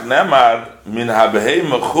 Achakach Nemar Min Habehei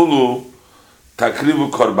Mechulu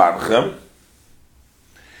Takrivu Korbanchem.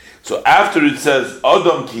 So after it says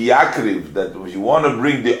Adam Ki Yakriv, that if you want to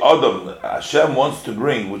bring the Adam Hashem wants to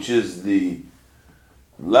bring, which is the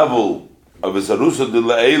level of Isarusa de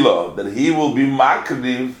La'ela, that he will be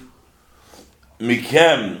Makriv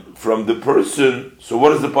Mikem from the person. So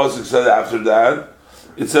what does the pasuk say after that?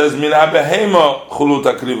 It says Min HaBehema Chulu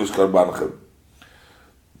Takrivus Karbanchem.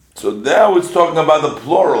 So now it's talking about the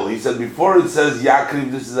plural. He said before it says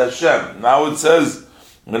Yakriv, this is Hashem. Now it says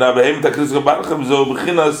Min HaBehema Takrivus Karbanchem Zo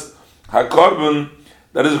B'chinas HaKorban,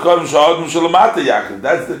 that is a Korban Sha'adam Shalamata Yakriv.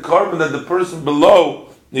 That's the Korban that the person below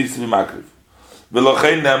needs to be Makriv.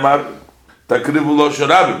 V'lochein Nemar Takrivu Lo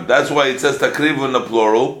Sharabim. That's why it says Takrivu in the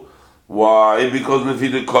plural. Why? Because Lefi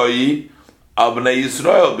the Koi Al B'nai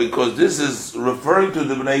Yisrael. Because this is referring to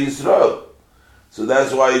the B'nai Yisrael. So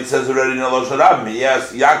that's why it says already in Lo Sharabim.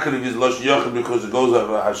 Yes, Yakriv is Lo Shayachim because it goes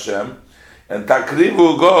over Hashem. And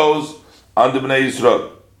Takrivu goes on the B'nai Yisrael.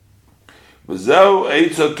 This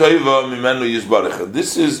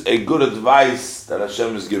is a good advice that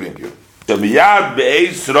Hashem is giving you.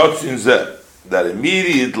 That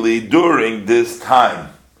immediately during this time,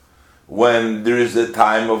 when there is a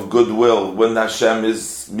time of goodwill, when Hashem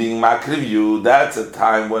is being makriv you, that's a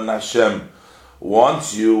time when Hashem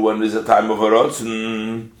wants you, when there's a time of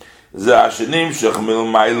arotzen. That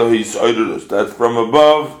from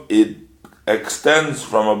above, it extends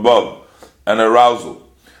from above, an arousal.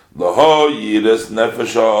 That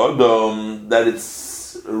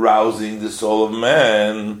it's arousing the soul of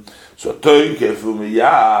man. So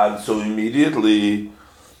immediately,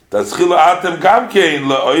 you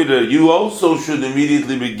also should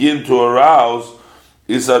immediately begin to arouse.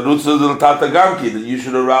 That you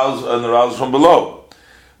should arouse from below.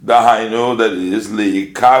 Dahainu, that is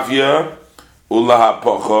liikavya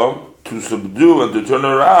ulahapocha, to subdue and to turn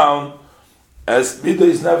around, as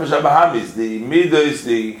midas nefesh habahamis. The midas,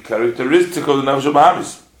 the characteristic of the nefesh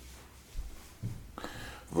habahamis.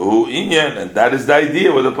 V'hu inyan, and that is the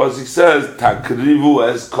idea where the pasuk says, "Takrivu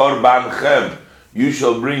es korbanchem." You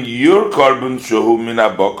shall bring your korban shehu min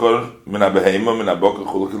habokar, min habehema, min habokar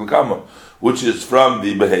chulukil kama, which is from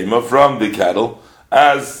the behema, from the cattle,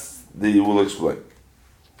 as the will explain.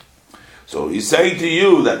 So he's saying to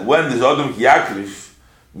you that when this Adam Yakrif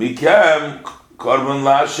became Korban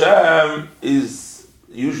LaHashem, is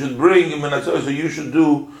you should bring him in, so you should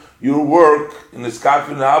do your work in the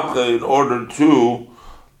Skafin Habcha in order to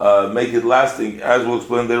make it lasting, as we'll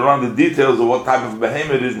explain later on the details of what type of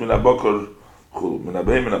behemoth it is, min habokar chulu, min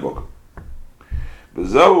habehem min habokar.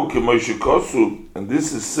 Bezahu k'moshe kosu, and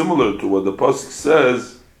this is similar to what the pasuk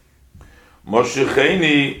says,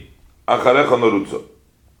 Moshecheini acharecha narutza.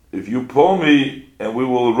 If you pull me, and we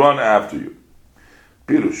will run after you.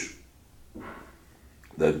 Pirush.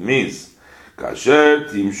 That means, kasher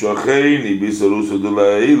timshocheini bisarusa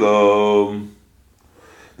d'la'ilom,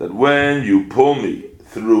 that when you pull me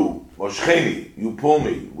through, Moshcheni, you pull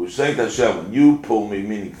me, we're saying to Hashem, when you pull me,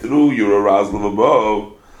 meaning through your arousal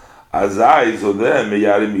above, azai, so then,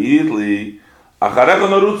 meyar immediately, acharecha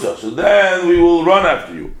narutza, so then we will run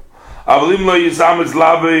after you. But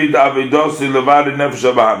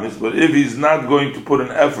if he's not going to put an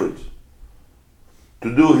effort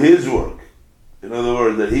to do his work, in other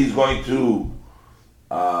words, that he's going to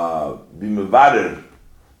be mevader,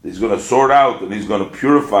 he's going to sort out and he's going to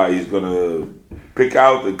purify, he's going to pick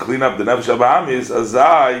out and clean up the nefesh habahamis,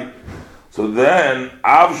 azai, so then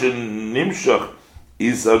avshen nimshach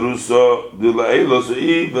is arusa d'la'elo, so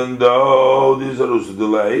even though this arusa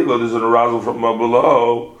d'la'elo, there's an arousal from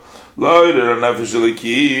below, there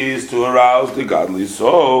to arouse the godly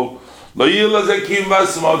soul. There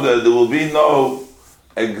will be no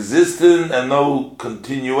existence and no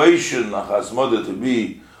continuation to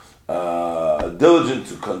be diligent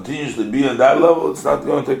to continuously be on that level. It's not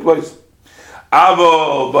going to take place. But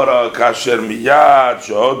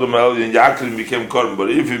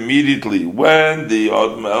if immediately when the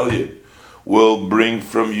Odom Elyon will bring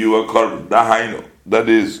from you a korban, that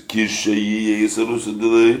is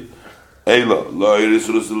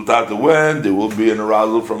when there will be an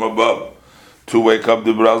arousal from above to wake up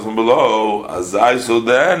the arousal from below, azai, so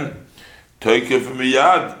then take it from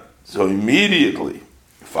miyad. So immediately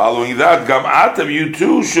following that, gam atam, you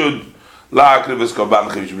too should la'akriv es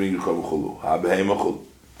korbanchem, should bring your korban chulu, ha'behema chulu.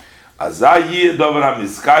 Azai yeh dover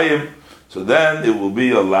ha'miskayim, so then it will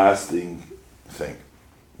be a lasting thing.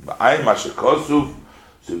 Ba'ayin mashakosuv,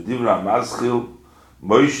 so divra maschil,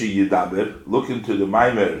 Moshe Yedaber, look into the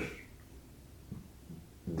Maimer,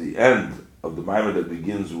 the end of the Maimer that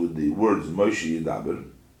begins with the words Moshe Yedaber.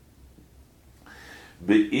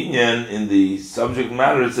 Be'inyan, in the subject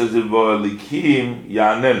matter, it says V'alikim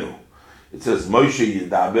Yanenu. It says Moshe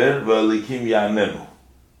Yedaber V'alikim Yanenu.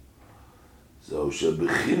 So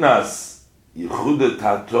Shebechinas Yechudet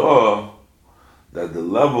Hato, that the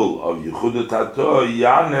level of Yechudet Hato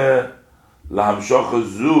Yaneh Lahamshocha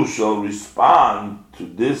Zu shall respond to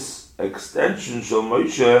this extension Shal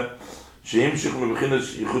Moshe Sheimshich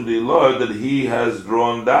Mebechinas Yichudei Lo, that he has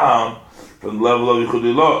drawn down from the level of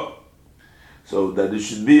Yichudei Lo. So that it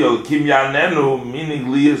should be Al Kim Yanenu,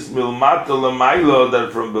 meaning Lias Milmata Lamailo,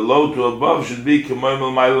 that from below to above should be Kemoy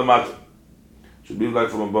Milmailo Mata. Should be like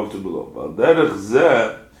from above to below. But Derech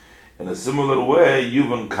Zeh, in a similar way,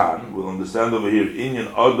 Yuvan Khan will understand over here,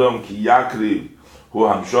 Inyan Odom Ki Yakriv Hu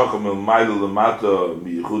Hamshocha Milmailo Lamata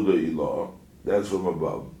Miyichudei Lo. That's from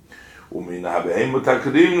above. That's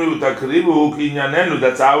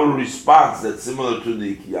our response. That's similar to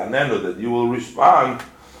the Kiyanenu, that you will respond.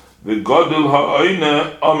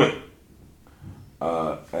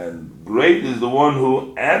 And great is the one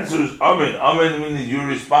who answers Amen. Amen means your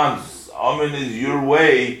response. Amen is your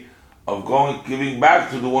way of giving back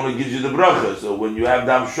to the one who gives you the bracha. So when you have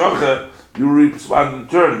the Hamshocha, you respond in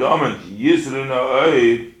turn. The Amen.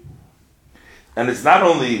 And it's not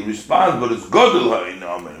only response, but it's Godel Ha'in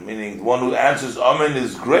Amen, meaning the one who answers Amen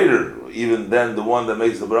is greater even than the one that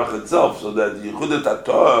makes the bracha itself, so that Yechudat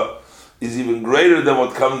HaTorah is even greater than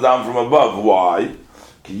what comes down from above. Why?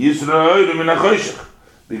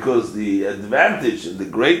 Because the advantage and the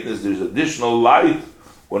greatness, there's additional light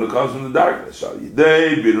when it comes from the darkness.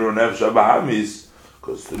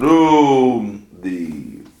 Because through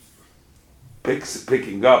the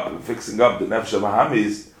picking up and fixing up the Nefesh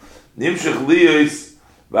HaBahamis, Nimshech Liyos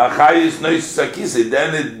V'achayis Nois Sakisei,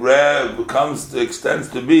 then it extends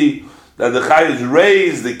to be that the Chayis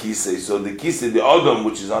raise the Kisei. So the Kisei, the Odom,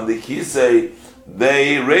 which is on the Kisei,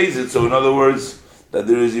 they raise it. So in other words, that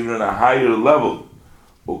there is even a higher level.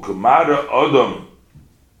 Ukamara Odom.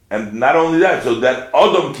 And not only that, so that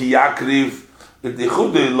Odom Ki Yakriv, the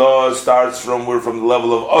Tichudei law starts from the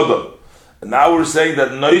level of Odom. And now we're saying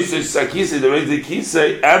that Nois Sakisei, they raise the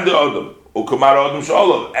Kisei and the Odom. Ukamara Odom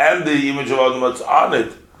Shalom, and the image of Odom that's on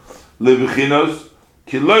it. Levichinos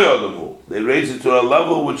Kiloy Odamu. They raise it to a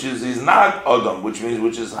level which is not Odom, which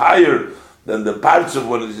is higher than the parts of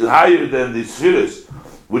one, it is higher than the spheres,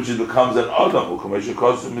 which it becomes an Odom.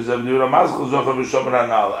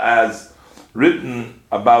 As written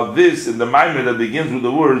about this in the Maimer that begins with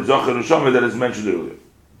the word Zocher Shomer that is mentioned earlier.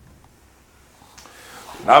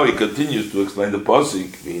 Now he continues to explain the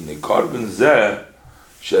pasuk in the Korban Zeh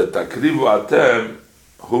shetakrivu atem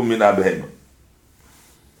hu min habehema.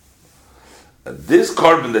 This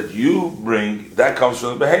korban that you bring, that comes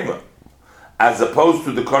from the behema, as opposed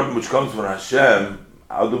to the korban which comes from Hashem,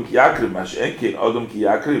 Odom ki yakriv, Mashenkin, Odom ki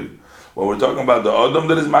yakriv. When we're talking about the Odom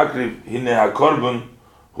that is makriv, hine ha-korban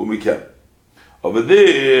hu mikem. Over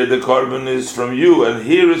there, the korban is from you, and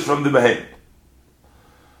here is from the behema.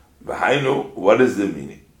 V'hainu, what is the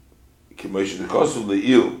meaning? Commission the cost of the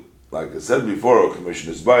il, like I said before, or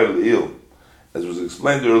commission is by the il, as was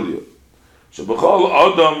explained earlier. Shebechol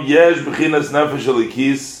Odom yesh b'chinas nefesh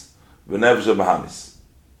elikis v'nefesh habahamis.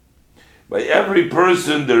 By every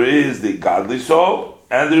person there is the godly soul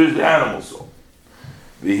and there is the animal soul.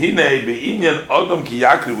 V'hinei be'inyan Odom ki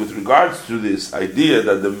yakriv, with regards to this idea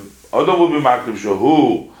that the Odom will be makriv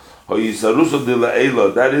shahu ha'yisaruso de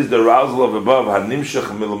la'ela, that is the arousal of above, ha'nimshach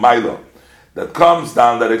milmayla, that comes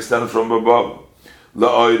down, that extends from above. To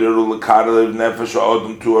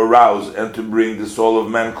arouse and to bring the soul of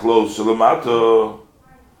man close to the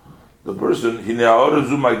person,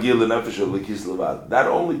 that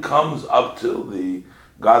only comes up till the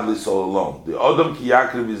godly soul alone. The Odom ki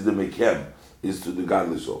yakriv is the mekem, is to the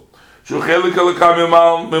godly soul.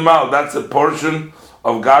 That's a portion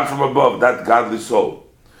of God from above, that godly soul.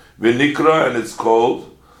 V'nikra, and it's called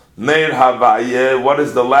Neir Havayeh. What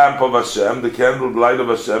is the lamp of Hashem? The candle light of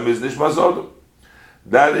Hashem is Nishmas Odom.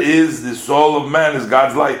 That is the soul of man, is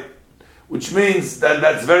God's light, which means that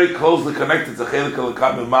that's very closely connected to Chelik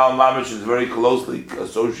Elokam Mimal Mamish, is very closely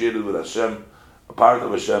associated with Hashem. A part of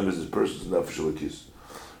Hashem is this person's nefesh elokis.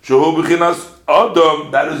 Shehu b'chinas Odom,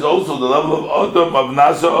 that is also the level of Odom, of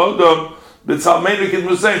Nasa Odom, b'tzalmeinu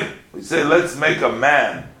kidmuseinu. We say, let's make a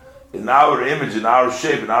man in our image, in our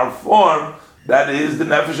shape, in our form. That is the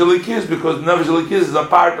nefesh elokis, because the nefesh elokis is a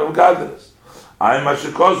part of godliness. Look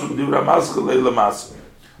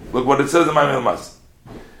what it says in my Mas.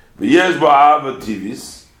 And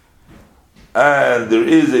there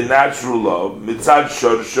is a natural love,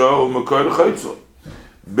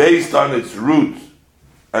 based on its root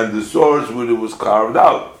and the source where it was carved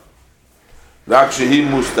out. But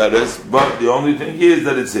the only thing is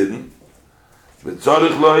that it's hidden.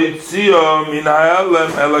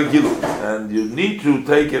 And you need to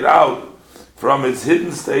take it out from its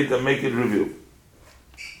hidden state and make it revealed.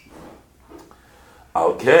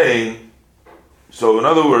 Okay, so in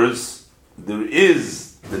other words, there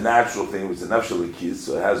is the natural thing, which is the nefesh elokis,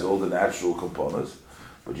 so it has all the natural components,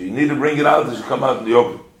 but you need to bring it out, it should come out in the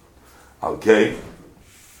open. Okay,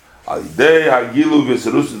 so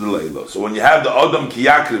when you have the Odom ki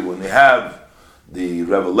yakriv, when you have the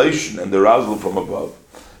revelation and the arousal from above,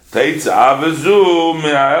 so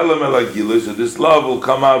this love will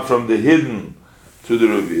come out from the hidden to the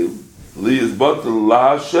revealed,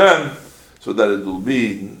 so that it will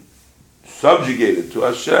be subjugated to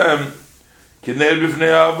Hashem,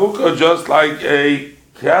 just like a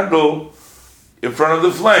candle in front of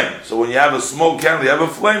the flame. So when you have a small candle, you have a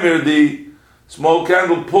flame here, the small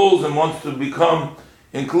candle pulls and wants to become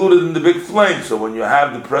included in the big flame. So when you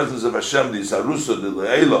have the presence of Hashem, the Isarusa, the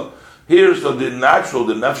Le'ela, here, so the natural,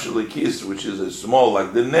 the Nefesh elokis, which is a small,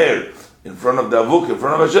 like the Ner, in front of the Avuk, in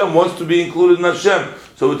front of Hashem, wants to be included in Hashem.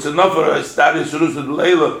 So it's enough for a status Isarusa, the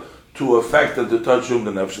Le'ela, to affect and to touch him,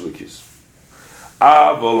 the Nefesh elokis.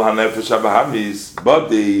 Avol hanefesh habahamis, but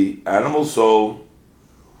the animal soul,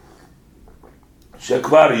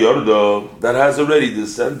 shekvar yordo, that has already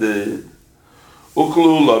descended,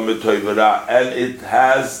 uklula mitoivera,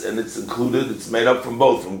 and it's included, it's made up from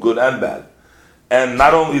both, from good and bad. And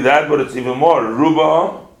not only that, but it's even more.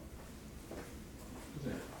 Ruba,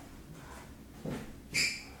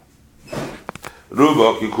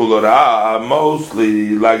 kikula ra, mostly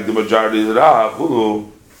like the majority of ra,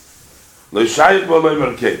 chulu, le'shayich v'lo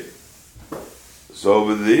merkei. So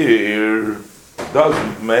over there, it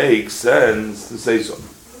doesn't make sense to say so.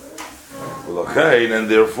 And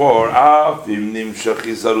therefore, afim nimshach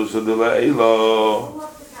yisarusa de la'elo,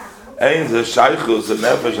 ein ze shaychus and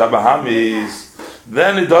nefesh habahamis,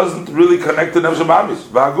 then it doesn't really connect to nefesh habahamis,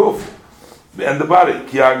 v'aguf, and the body.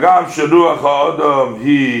 Ki agam sheruach ha'adam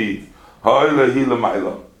hi ha'ila hi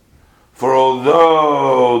l'mayla. For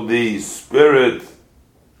although the spirit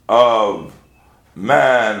of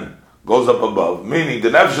man goes up above, meaning the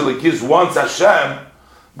nefesh elikis wants Hashem,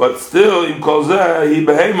 but still in kol zeh hi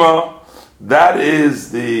behema, that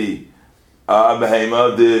is the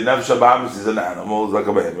behema. The nefesh habahamis is an animal, it's like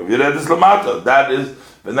a behema. If you read this lamata, that is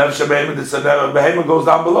the nefesh habahamis. This behema goes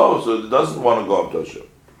down below, so it doesn't want to go up to Hashem.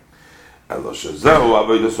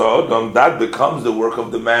 That becomes the work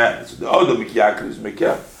of the man. So the odom mikiyakri is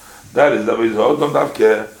mikiyah. That is the odom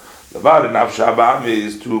davkeh. The nefesh habahamis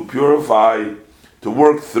is to purify, to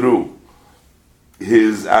work through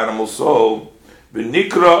his animal soul.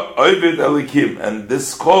 V'nikra oived elikim, and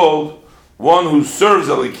this is called one who serves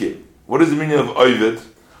elikim. What is the meaning of oived?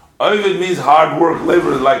 Oived means hard work,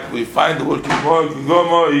 labor, like we find the word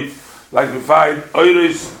kigomoi, like we find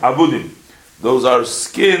oiris abudim. Those are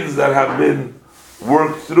skins that have been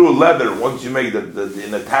worked through leather once you make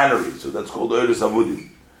in a tannery. So that's called oiris abudim.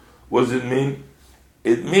 What does it mean?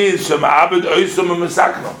 It means shema'abed oisum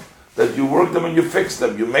misaknam, that you work them and you fix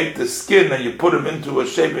them. You make the skin and you put them into a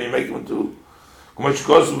shape and you make them into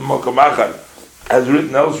as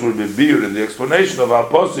written elsewhere in the explanation of our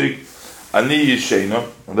posik ani yishena,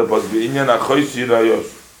 and the posik inyan achoysi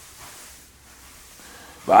rayos.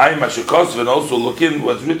 And also look in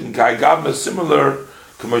what's written Kaigam is similar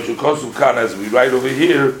as we write over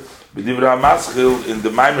here in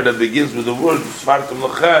the Maimer that begins with the word Sfartim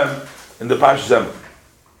Lachem in the Pashtem.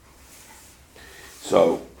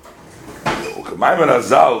 So Maimer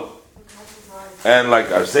Azal, and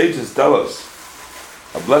like our sages tell us,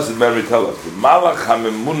 a blessed memory tell us, the Malach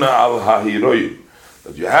HaMemuna al HaHiroyim,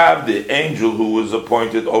 that you have the angel who was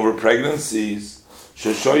appointed over pregnancies.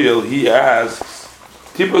 Sheshoyel, he asks,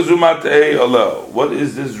 what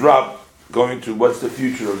is this drop going to? What's the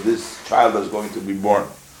future of this child that's going to be born?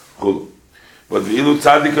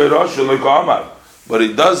 But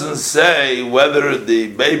it doesn't say whether the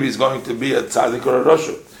baby is going to be a tzaddik or a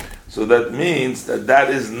rasha. So that means that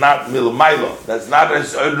is not milmaila. That's not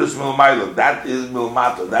as erdus milmaila. That is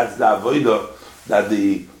milmata. That's the avodah that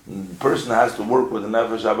the person has to work with the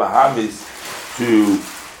nefesh habahamis to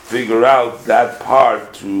figure out that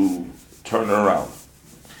part to turn around.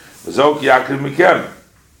 And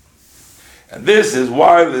this is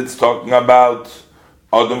while it's talking about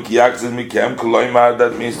Adam Kiyakzim Mikem, Koloimar,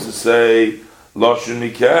 that means to say Loshun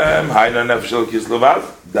Mikem, Haina Nefshel Kislovad,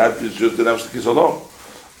 that is just the Nefshel Kis alone.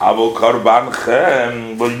 Avol Korban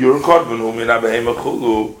Chem, but your Korban, whom in Abahema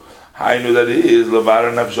Chulu, Hainu, that is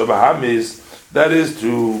Levar Nefshel Bahamis, that is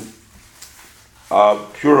to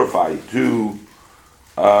purify, to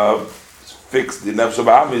fix the nefesh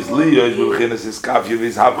habahamis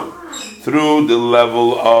through the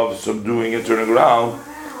level of subduing and turning around,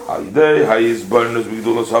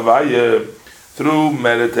 through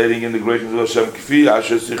meditating in the greatness of Hashem,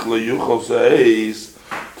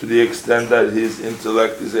 to the extent that his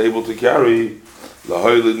intellect is able to carry,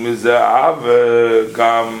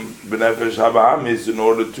 in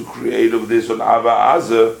order to create of this on Ava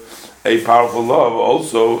Azeh a powerful love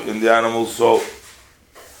also in the animal soul.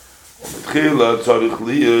 So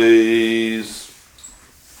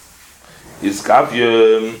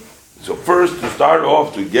first, to start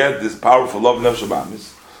off to get this powerful love nefesh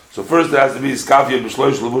habahamis, so first there has to be iskafia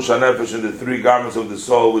b'shloish levush hanefesh in the three garments of the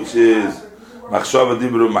soul, which is machshava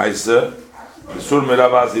dibru ma'aseh, b'sur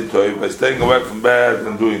mirav azitoy, by staying away from bad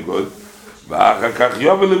and doing good.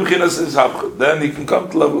 Then he can come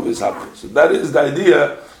to the level of ishapcha. So that is the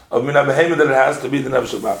idea of min habehema, that it has to be the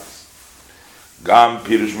nefesh habahamis. Gam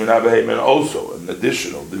pirush min habehema, and also an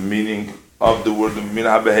additional, the meaning of the word min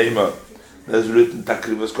habehema that's written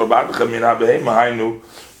takrivas korbancha min habehema hainu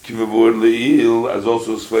kimevur leil, as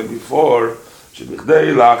also explained before,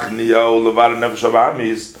 shebichdei lachniyahu levar nefesh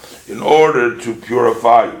habahamis, in order to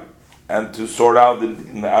purify and to sort out the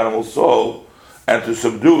animal soul, and to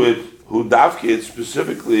subdue it, who dafke it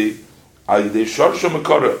specifically,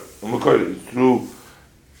 through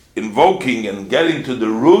invoking and getting to the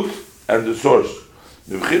root and the source.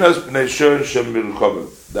 That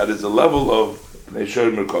is the level of Pnei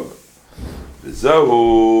Shor Merkava.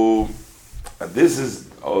 And this is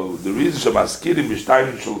the reason that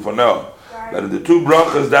in the two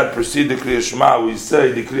brachas that precede the Kriya Shema, we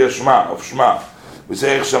say the Kriya Shema of Shema. We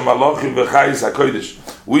say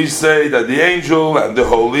we say that the angel and the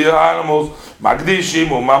holy animals,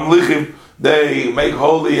 Magdishim or Mamlichim, they make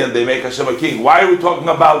holy and they make Hashem a king. Why are we talking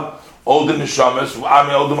about all the neshamas?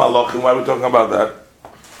 All the malachim. Why are we talking about that?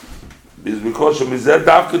 It's because from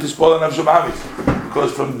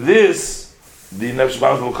this, the Nefesh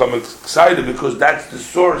Habahamis will become excited because that's the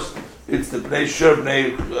source. It's the Pnei Shor,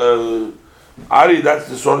 Pnei Ari. That's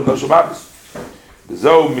the source of Nefesh Habahamis.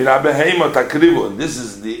 And this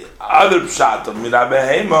is the other pshat of Mina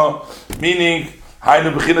Behema, meaning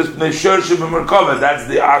Hainu Bechinas Pnei Shor Merkava. That's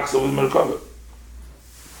the ox of Merkava.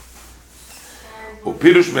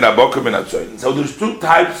 So there's two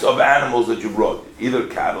types of animals that you brought, either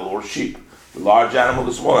cattle or sheep. The large animal,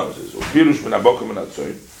 the small animal. There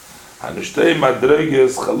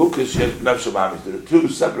are two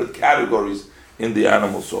separate categories in the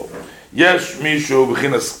animal soul. Yes, Mishu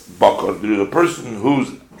Bechinas Bakar. There is a person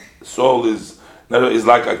whose soul is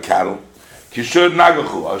like a cattle. Kishur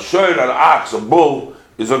Nagachu, a shor, an ox, a bull,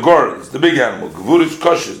 is a gor. It's the big animal. Gvurish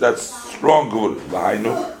Koshes, that's strong Gvurish.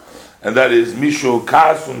 Lahainu. And that is Mishu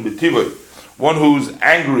Kasun B'Tivoy. One who's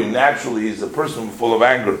angry naturally is a person full of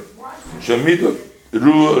anger. Shemidah,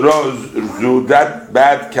 that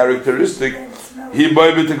bad characteristic, he is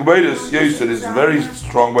very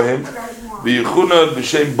strong by him. V'yichuna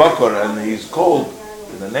b'shem Bakar, and he's called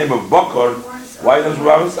in the name of Bakar. Why does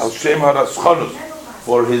Rabbis? Al Shem Haraschanus,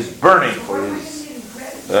 for his burning, for his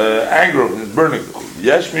anger, his burning.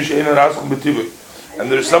 Yesh mishein haraschon b'tivui, and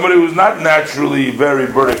there's somebody who's not naturally very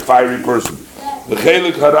burning, fiery person. The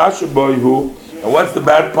chelik harasha boyhu, and what's the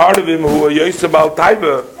bad part of him? Who a yosef al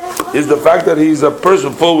taiba is the fact that he's a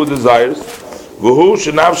person full with desires. V'hu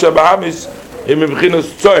shenav shabahamis im b'chinas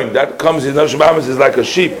tzoin. That comes in Nefesh Habahamis is like a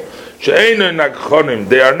sheep. They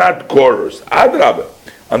are not gorers. Adrabah.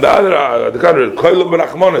 On the other, the contrary,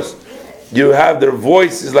 you have their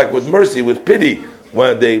voice is like with mercy, with pity,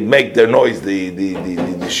 when they make their noise,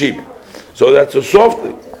 the sheep. So that's a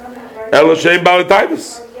softly.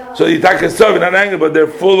 So the attack is serving, not angry, but they're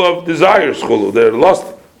full of desires. They're lost.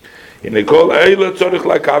 And they call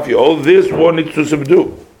all this one needs to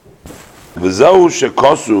subdue. And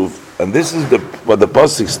this is what the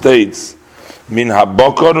pasuk states. Min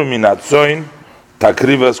habokor min atzoin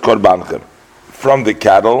takrivas korbanchem. From the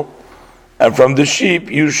cattle and from the sheep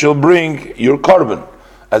you shall bring your korban.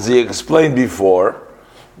 As he explained before,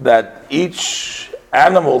 that each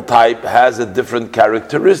animal type has a different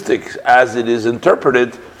characteristic as it is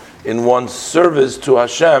interpreted in one's service to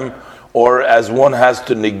Hashem, or as one has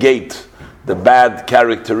to negate the bad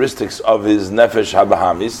characteristics of his Nefesh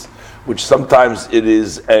Habahamis, which sometimes it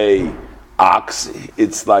is a ox,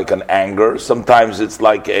 it's like an anger, sometimes it's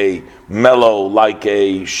like a mellow, like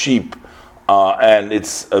a sheep, and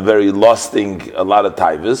it's a very lusting, a lot of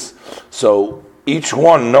taivas. So each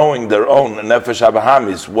one knowing their own Nefesh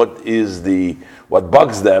Habahamis, what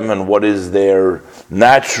bugs them and what is their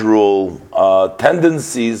natural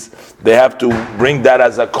tendencies, they have to bring that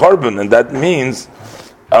as a korban, and that means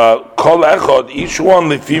kol echad, each one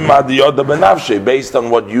lifima diyoda benafshe, based on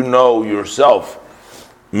what you know yourself.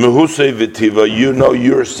 Mehusei v'tiva, you know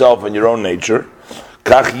yourself and your own nature.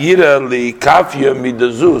 Kach yira li kafya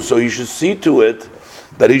midazu, so you should see to it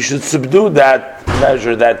that he should subdue that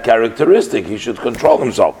measure, that characteristic. He should control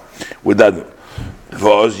himself with that.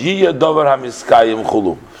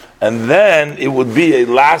 And then it would be a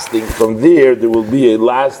lasting, from there will be a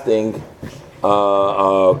lasting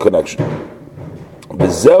connection.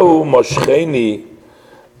 B'zehu moshcheni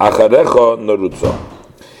acharecha narutza.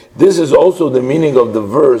 This is also the meaning of the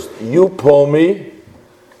verse, you pull me,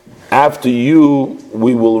 after you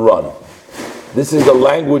we will run. This is the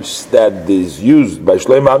language that is used by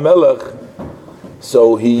Shlomo HaMelech.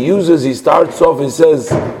 So he starts off, he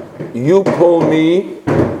says, you pull me,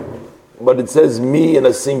 but it says me in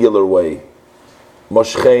a singular way.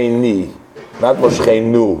 Moshcheni, not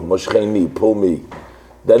moshchenu, moshcheni, pull me.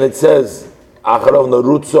 Then it says, acharav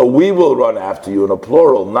narutza, we will run after you, in a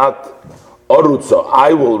plural, not Arutza,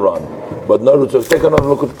 I will run. But Narutza, take another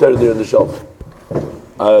look at there in the shelf.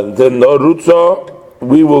 And then Narutza,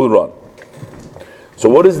 we will run. So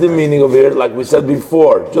what is the meaning of here? Like we said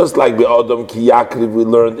before, just like the Adam Ki Yakriv we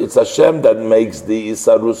learned, it's Hashem that makes the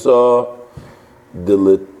Isarusa, the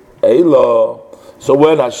Lit Eila, So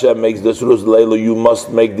when Hashem makes the Sarus Leila, you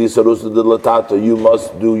must make the Sarus de Latata, you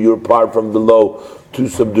must do your part from below to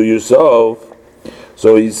subdue yourself.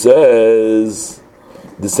 So he says,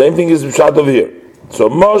 the same thing is Pshat over here. So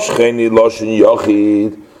Moshcheni Loshin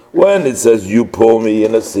Yochid, when it says you pull me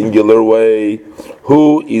in a singular way,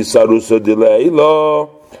 who is Sarusa de Leila,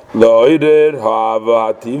 Loider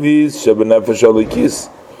Hava Hativis Shebenefesh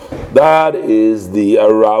Alikis. That is the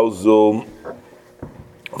arousal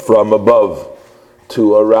from above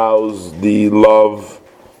to arouse the love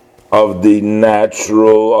of the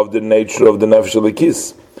natural, of the nature of the Nefesh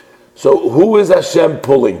Alikis. So who is Hashem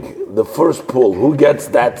pulling? The first pull. Who gets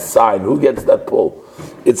that sign? Who gets that pull?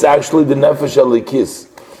 It's actually the Nefesh Alikis.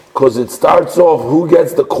 Because it starts off, who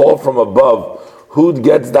gets the call from above? Who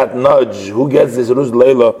gets that nudge? Who gets this Ruz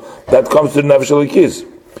Leila that comes to the Nefesh Alikis?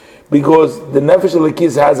 Because the Nefesh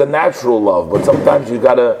Alikis has a natural love, but sometimes you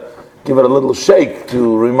gotta give it a little shake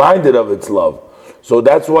to remind it of its love. So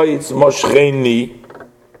that's why it's Moshcheni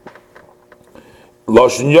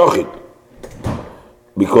Loshin Yochid.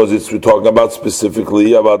 Because we're talking about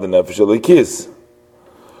specifically about the Nefesh Alikis.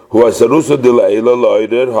 Who has Sarusa de Leila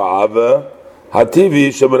Loider Ha'ava Hativi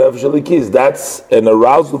Shebenefesh Alikis. That's an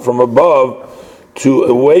arousal from above to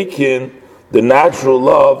awaken the natural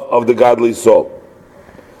love of the godly soul.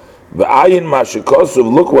 V'ayin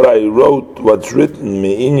mashikosov. Look what I wrote. What's written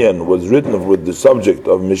me'inyan was written with the subject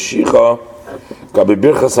of Meshicha.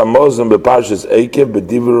 Kabibirchas Hamozim beParshas Eikev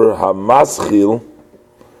b'Divur Hamaschil.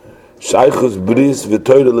 Shaychus Bris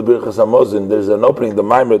v'Torah leBirchas Hamozim. There's an opening. The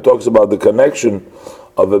Maimer talks about the connection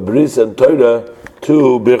of a Bris and Torah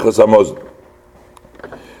to Birchas Hamozim.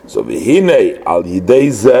 So v'hinei al yidei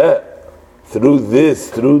zeh, through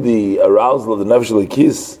the arousal of the Nefesh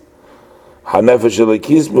Alikis, HaNefesh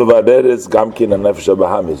Alikis mevareres gamkin HaNefesh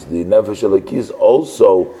HaBahamis. The Nefesh Alikis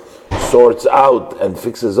also sorts out and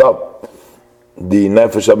fixes up the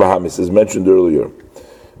Nefesh HaBahamis, as mentioned earlier.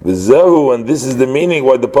 V'zehu, and this is the meaning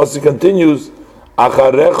why the pasuk continues,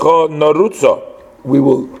 Acharecha narutza. We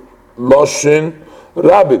will loshin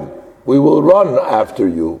rabin. We will run after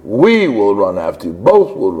you. We will run after you.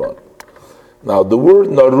 Both will run. Now, the word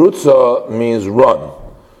narutza means run,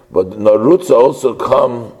 but narutza also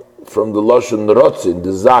come from the lashon rotzin,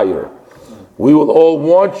 desire. We will all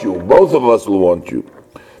want you. Both of us will want you.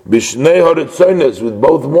 Bishnei haritzonos, with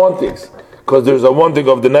both wantings, because there's a wanting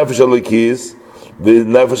of the nefesh alikis, the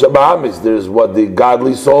nefesh habahamis. There's what the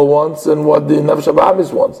godly soul wants and what the nefesh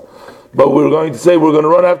habahamis wants. But we're going to say we're going to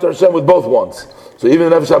run after Hashem with both wants. So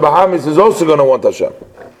even the nefesh habahamis is also going to want Hashem.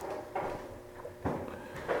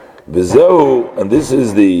 V'zehu, and this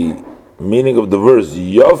is the meaning of the verse,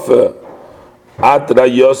 Yofa Atra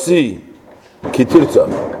Yosi Kitirza.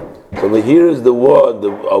 So here is the word,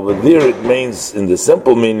 over there it means, in the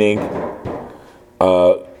simple meaning,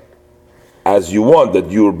 as you want, that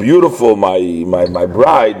you're beautiful, my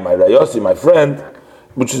bride, my Rayosi, my friend,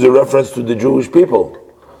 which is a reference to the Jewish people.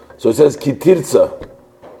 So it says Kitirza.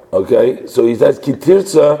 Okay? So he says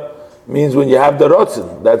Kitirza means when you have the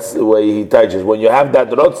rotzen. That's the way he teaches. When you have that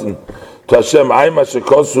rotzen, to Hashem, Ayma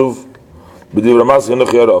Shekosuv, B'divra Maschin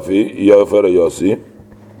Yofi, Yofer Yosi,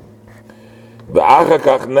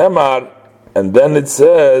 V'achakach Nemar, and then it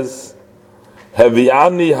says,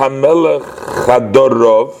 Heviani Hamelech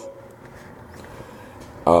Chadorov,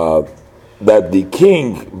 that the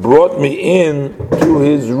king brought me in to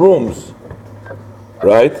his rooms.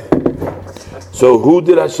 Right? So who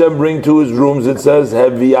did Hashem bring to his rooms? It says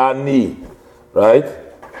Heviani, right?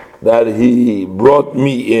 That he brought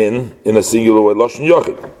me in a singular way, Loshin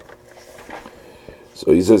Yochid.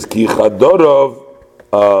 So he says Ki Chadorov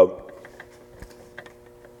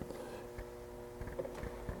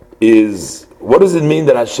is, what does it mean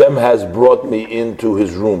that Hashem has brought me into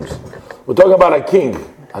his rooms? We're talking about a king.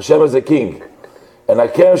 Hashem is a king, and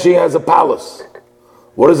Hashem has a palace.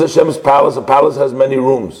 What is Hashem's palace? A palace has many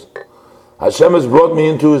rooms. Hashem has brought me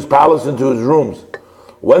into his palace, into his rooms.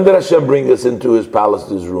 When did Hashem bring us into his palace,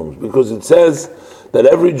 his rooms? Because it says that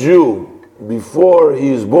every Jew, before he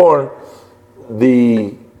is born,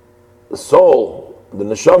 the soul, the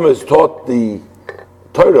neshama, is taught the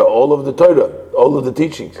Torah, all of the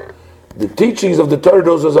teachings. The teachings of the Torah,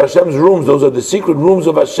 those are Hashem's rooms, those are the secret rooms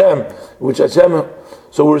of Hashem, which Hashem,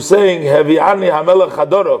 so we're saying, Heviani Hamelech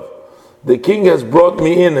Chadorov, the king has brought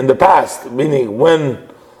me in the past, meaning when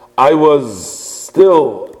I was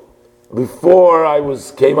still, before I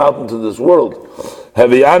came out into this world.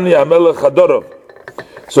 Heviani Hamelech Chadorov.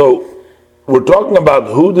 So we're talking about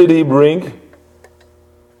who did he bring?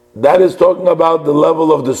 That is talking about the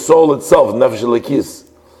level of the soul itself, Nefesh Alikis.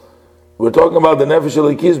 We're talking about the Nefesh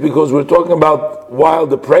Alikis because we're talking about while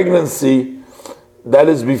the pregnancy, that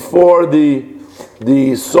is before the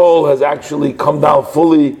the soul has actually come down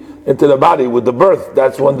fully into the body with the birth.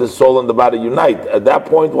 That's when the soul and the body unite. At that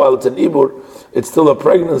point, while it's an ibur, it's still a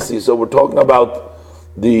pregnancy. So we're talking about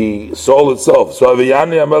the soul itself. So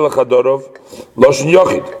Aviyani Amelech Chadorov Loshen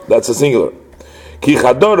Yochid. That's a singular. Ki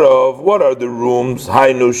Chadorov. What are the rooms?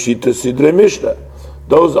 Hainu Shita Sidre Mishnah.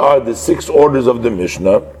 Those are the 6 orders of the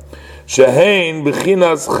Mishnah. Shehein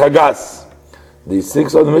Bechinas Chagas. The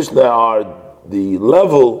 6 of the Mishnah are the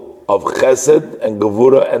level of Chesed and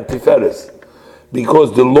Gevura and Tiferes.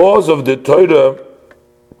 Because the laws of the Torah,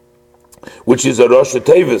 which is a Rosh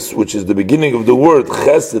Tevis, which is the beginning of the word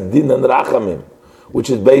Chesed, Din and Rachamim, which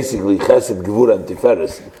is basically Chesed, Gevura and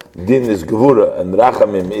Tiferes. Din is Gevura and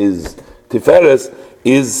Rachamim is Tiferes,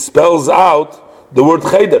 spells out the word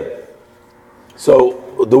Cheder.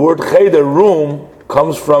 So the word Cheder, room,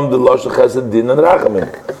 comes from the Lashon Chesed, Din and Rachamim.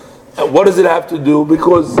 And what does it have to do?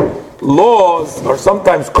 Because laws are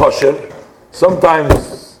sometimes kosher,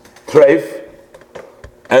 sometimes treif,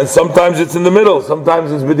 and sometimes it's in the middle.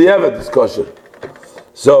 Sometimes it's b'diavad, it's kosher.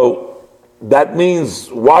 So that means,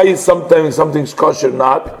 why is sometimes something's kosher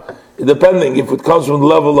not? Depending if it comes from the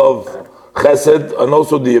level of chesed, and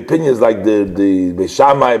also the opinions like the Beis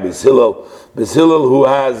Shammai, Beis Hillel, who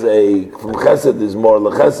has from chesed is more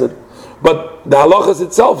lechesed. But the halachas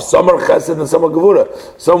itself, some are chesed and some are gevura.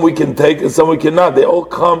 Some we can take and some we cannot. They all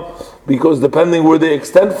come because depending where they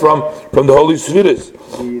extend from the holy spheres.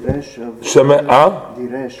 The resh of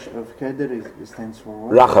Cheder stands for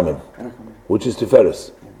what? Rachamim, which is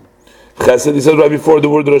Tiferes. Chesed, he says right before the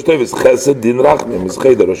word Rosh Tevis, Chesed din Rachamim is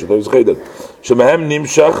Cheder, Rosh Tevis Cheder. Shemehem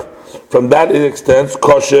nimshach, from that it extends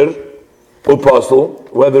kosher,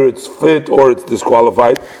 upasul, whether it's fit or it's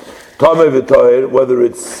disqualified, tameh v'toher, whether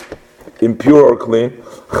it's impure or clean,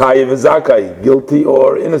 chayiv v'zakai, guilty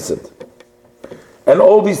or innocent. And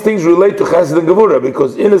all these things relate to chesed and gevura,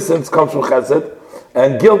 because innocence comes from chesed,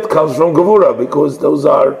 and guilt comes from gevura, because those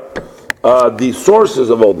are the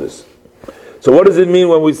sources of all this. So what does it mean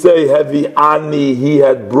when we say, Hevi ani, he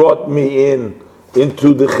had brought me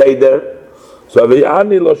into the cheder? So Hevi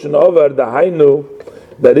ani loshen over, the hainu,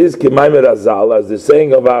 that is Kimaimer Azal, as the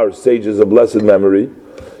saying of our sages of blessed memory,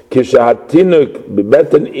 Kishahatinuk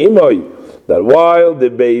bebeten imoy, that while the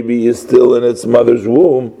baby is still in its mother's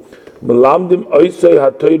womb, Melamdim oisei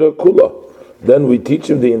ha-Torah kula, then we teach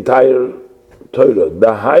him the entire Torah. The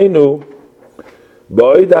hainu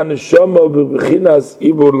ba'oid ha-neshama b'bechinas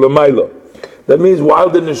ibur l'mayla. That means while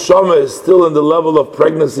the neshama is still in the level of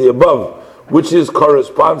pregnancy above, which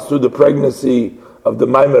corresponds to the pregnancy of the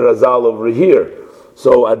Maimer Azal over here.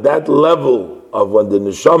 So at that level of when the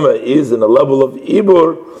neshama is in a level of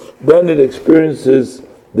ibur, then it experiences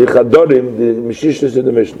the chadorim, the mishishas in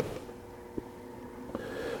the Mishnah.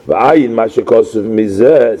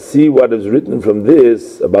 See what is written from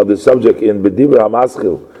this about the subject in B'dibra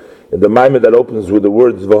HaMaschil, in the Maimer that opens with the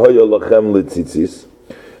words V'hoya lachem litzitzis,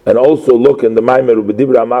 and also look in the Maimer of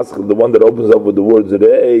B'dibra HaMaschil, the one that opens up with the words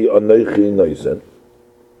Re'ei Anoichi Noisen,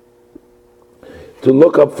 to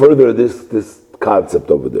look up further this concept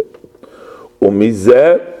over there.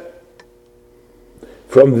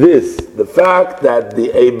 From this, the fact that the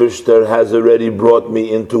Eibishter has already brought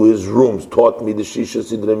me into his rooms, taught me the Shisha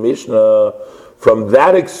Sidre Mishnah, from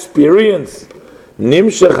that experience,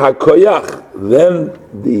 Nimshech HaKoyach, then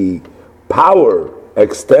the power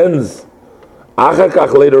extends,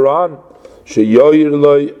 Achakach later on, Sheyoyir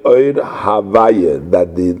Loi Oir Havaya,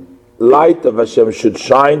 that the light of Hashem should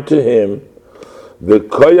shine to him, the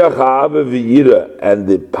Koyach Ha'ava V'yira, and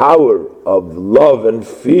the power of love and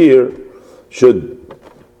fear should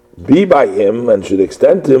be by him and should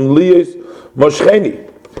extend to him, Liyos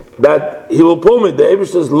Moshcheni, that he will pull me. The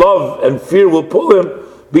Eibishter's love and fear will pull him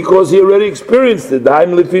because he already experienced it.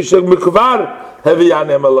 Because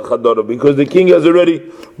the king has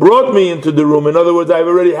already brought me into the room. In other words, I've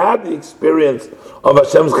already had the experience of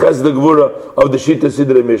Hashem's Chesed Gevura, of the Shita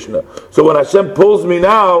Sidre Mishnah. So when Hashem pulls me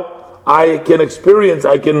now, I can experience,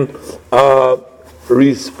 I can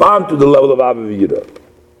respond to the level of Avivira.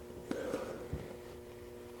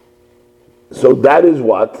 So that is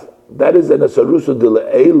what? That is an Asarusa de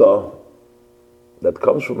Le'ela that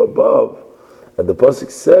comes from above. And the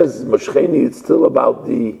Pasuk says, Moshcheni, it's still about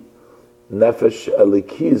the Nefesh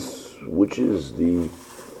Elikis, which is the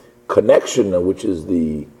connection, which is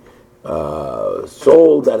the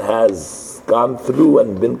soul that has gone through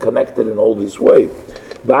and been connected in all this way.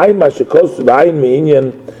 The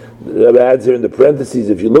Rebbe adds here in the parentheses,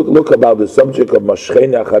 if you look about the subject of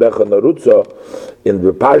Moshcheni Acharecha Narutza, in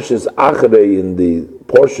the Parshas Achrei, in the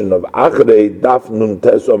portion of Achrei, Daf Nun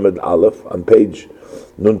Tes Omed Aleph, on page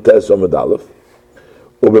Nun Tes Omed Aleph,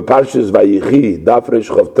 Ube Parshas Vayichi, Daf Resh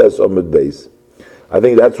Chav Tes Omed Beis, I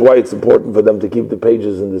think that's why it's important for them to keep the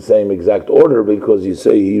pages in the same exact order, because you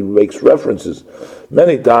say he makes references.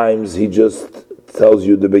 Many times he just tells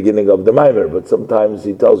you the beginning of the Maimer, but sometimes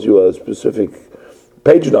he tells you a specific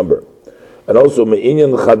page number. And also,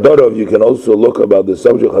 Me'inyan Chadorov, you can also look about the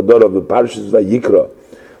subject Chadorov, the Parshas Vayikra,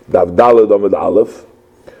 Dav Daled Omid Aleph,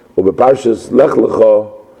 or the Parshas Lech Lecha,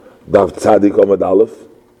 Dav Tzadik Omid Aleph.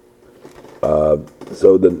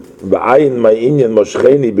 So the V'ayin Ma'inyan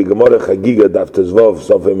Moshcheni B'Gemara Chagiga Dav Tezvov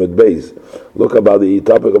Sofim Et Beis. Look about the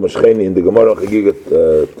topic of Moshcheni in the Gemara Chagiga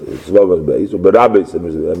Tezvov Et Beis. U'Berabbis and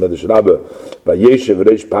Medrash Rabbah Vayeshev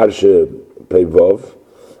Reish Parsha Pei-Vov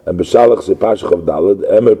and B'Shalach Se Parsha Chav Daled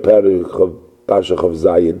Emer Parsha Chav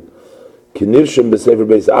Zayin Kinirshim B'Sefer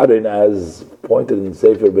Beis Arin, as pointed in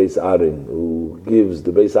Sefer Beis Arin, who gives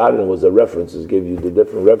the Beis Arin was a references, gave you the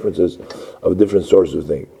different references of different sources of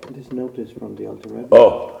things. This note is from the Alter Rebbe.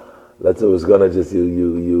 Oh, that's what I was gonna just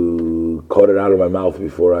you caught it out of my mouth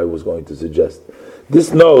before I was going to suggest.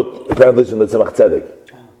 This note apparently is from the Tzemach Tzedek.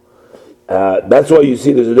 That's why you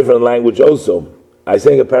see there's a different language also. I'm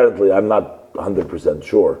saying apparently, I'm not 100%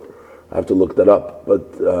 sure. I have to look that up.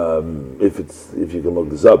 But if you can look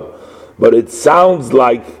this up, but it sounds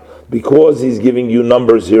like, because he's giving you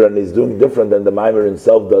numbers here and he's doing different than the Maimer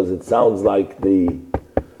himself does, it sounds like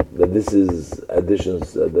that this is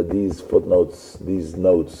additions, that these footnotes, these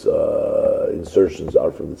notes, insertions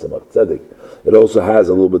are from the Tzemach Tzedek. It also has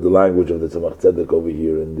a little bit the language of the Tzemach Tzedek over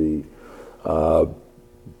here in the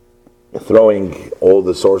throwing all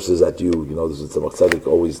the sources at you. You know, this is Tzemach Tzedek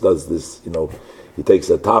always does this. You know, he takes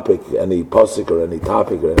a topic, any posik or any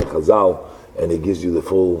topic or any chazal, and he gives you the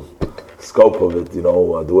full scope of it, you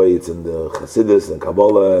know, the way it's in the Chassidus and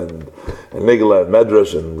Kabbalah and Megillah and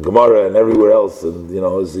Medrash and Gemara and everywhere else. And, you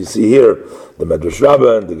know, as you see here, the Medrash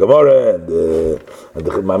Rabbah and the Gemara and the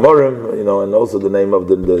Maimorim, you know, and also the name of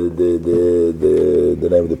the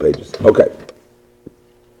name of the pages. Okay.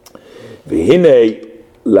 V'hinei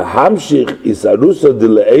lahamshich isarusa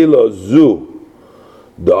dile'elo zu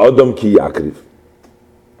the Adam ki yakriv.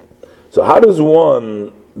 So how does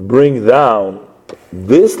one bring down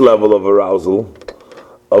this level of arousal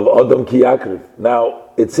of Adam Ki Yakriv?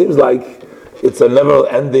 Now, it seems like it's a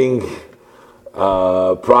never-ending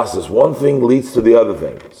process. One thing leads to the other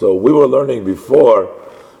thing. So we were learning before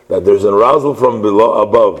that there's an arousal from below,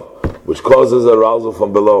 above, which causes arousal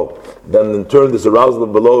from below. Then in turn, this arousal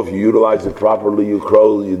of below, if you utilize it properly,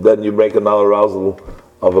 then you make another arousal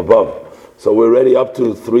of above. So we're already up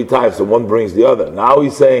to 3 times, so one brings the other. Now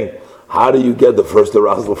he's saying, how do you get the first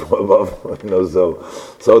arousal from above? You know,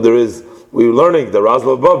 so there is. We're learning the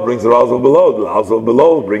arousal above brings the arousal below. The arousal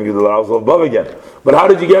below brings you the arousal above again. But how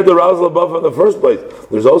did you get the arousal above in the first place?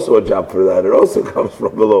 There's also a job for that. It also comes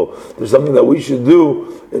from below. There's something that we should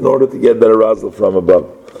do in order to get that arousal from above.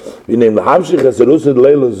 In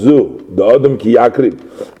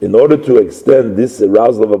order to extend this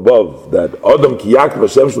arousal of above, that Adam ki Yakriv,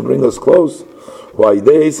 Hashem should bring us close.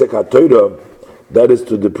 That is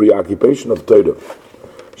to the preoccupation of Torah.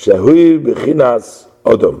 Shehui b'chinas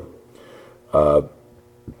Adam.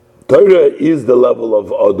 Torah is the level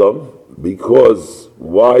of Adam, because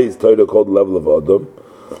why is Torah called the level of Adam?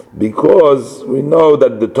 Because we know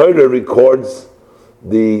that the Torah records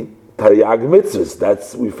the Taryag mitzvahs.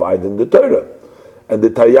 That's we find in the Torah. And the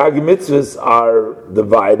Taryag mitzvahs are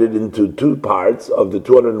divided into 2 parts of the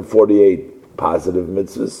 248 positive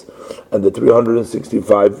mitzvahs and the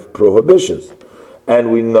 365 prohibitions.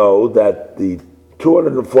 And we know that the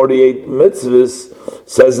 248 mitzvahs,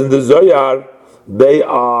 says in the Zohar, they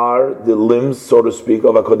are the limbs, so to speak,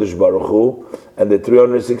 of HaKadosh Baruch Hu, and the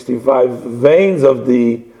 365 veins of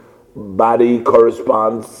the body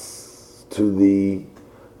corresponds to the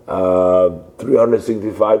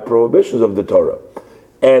 365 prohibitions of the Torah.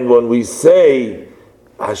 And when we say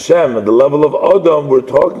Hashem at the level of Adam, we're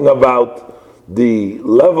talking about the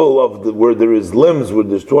level of where there is limbs, where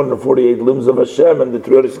there's 248 limbs of Hashem and the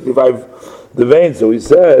 365 the veins. So he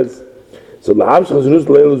says, so which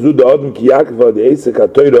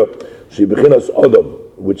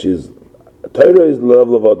is Torah is the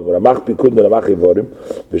level of Adam. And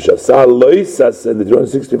the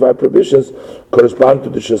 365 prohibitions correspond to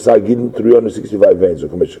the Shasah Gidin 365 veins.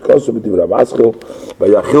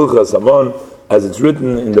 As it's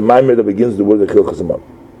written in the Maimer that begins the word Chil Chasamon.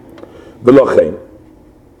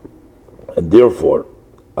 And therefore,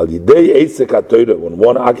 when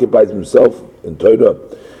one occupies himself in Torah,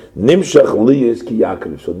 nimshach li is ki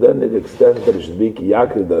yakriv. So then it extends that it should be ki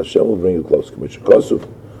yakriv, that Hashem will bring you close.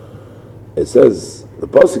 It says, the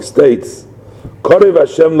pasuk states, Korev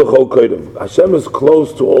Hashem l'chol korev. Hashem is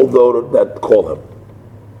close to all those that call him.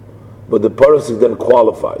 But the pasuk then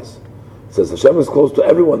qualifies. It says Hashem is close to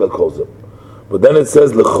everyone that calls him. But then it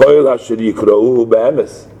says L'choil asher yikra'uhu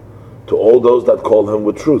be'emes, to all those that call him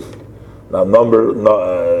with truth. Now,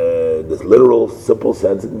 this literal, simple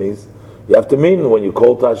sense, it means you have to mean when you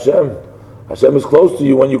call to Hashem. Hashem is close to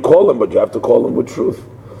you when you call him, but you have to call him with truth.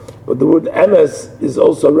 But the word emes is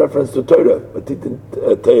also a reference to Torah. Torah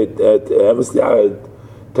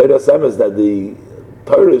emes, that the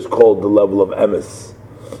Torah is called the level of emes.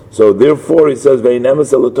 So therefore, he says vein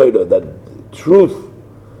emes el Torah, that truth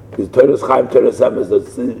is Torah's chaim, Torah's emes. That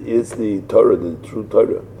is the Torah, the true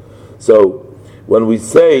Torah. So when we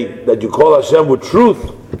say that you call Hashem with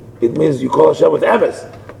truth, it means you call Hashem with emes,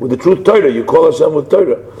 with the truth Torah. You call Hashem with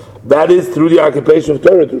Torah. That is through the occupation of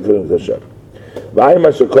Torah to Hashem. Look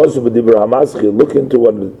into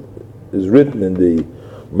what is written in the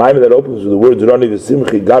Maimon that opens with the words Roni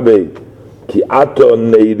v'simchi gabe ki ato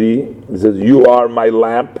neiri. He says, you are my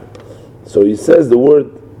lamp. So he says the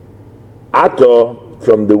word ato,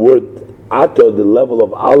 from the word ato, the level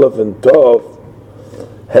of aleph and tov,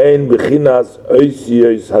 hein b'chinas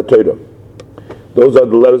oisiyos haTorah. Those are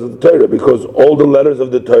the letters of the Torah, because all the letters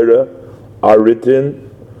of the Torah are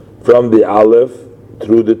written from the aleph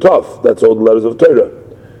through the tov. That's all the letters of Torah.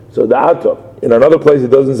 So the ato. In another place, he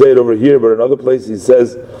doesn't say it over here, but in another place he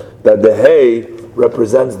says that the hey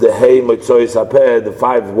represents the hey mitzoyis hapeh, the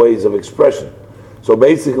 5 ways of expression. So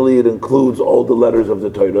basically, it includes all the letters of the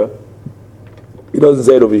Torah. He doesn't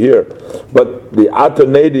say it over here, but the ato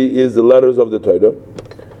nedi is the letters of the Torah.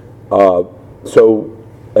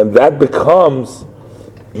 And that becomes,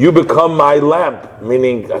 you become my lamp,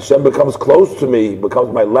 meaning Hashem becomes close to me,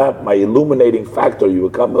 becomes my lamp, my illuminating factor. You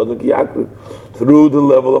become through the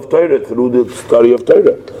level of Torah, through the study of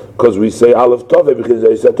Torah. Because we say Aleph Tov, because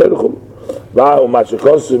they say Torah. And what's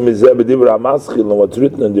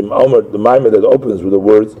written in the Maimon that opens with the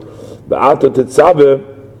words, and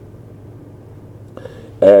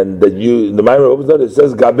that the Maimon opens that, it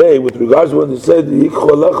says Gabe, with regards to what it said, you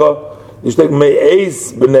take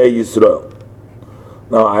Me'ez B'nei Yisrael.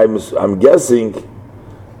 Now I'm guessing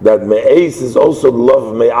that Me'ez is also the love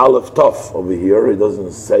of Me'alef Tov over here. He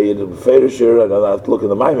doesnn't say it in Ferishir, I don't have to look in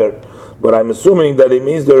the Maimer, but I'm assuming that it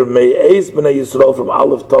means there Me'ez B'nei Yisrael, from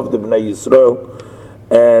Aleph Tov to B'nei Yisrael,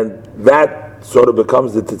 and that sort of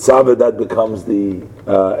becomes the Tetzaveh, that becomes the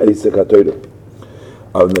Eisek HaTorah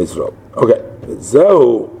of B'nei Yisrael. Okay,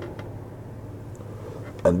 so,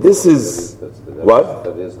 and this is what?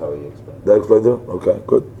 That is how he explains. That explains it? Okay,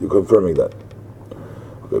 good. You're confirming that.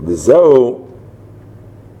 Okay, so,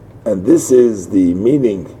 and this is the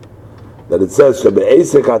meaning that it says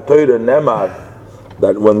Shebe'esek HaTorah Nemar,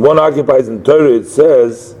 that when one occupies in Torah, it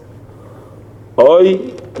says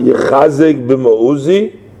Oy Yechazek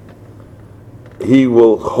B'Ma'uzi, he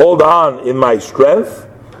will hold on in my strength.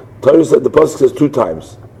 Torah said, the pasuk says 2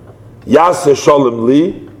 times, Yaseh Shalom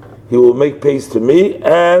Li, he will make peace to me,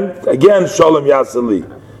 and again Shalom Yaseh Li,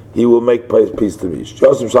 he will make peace to me.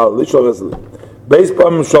 Shalom Shalom Li, Shalom Yaseh Li. Beis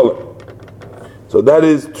Pamim Shalom. So that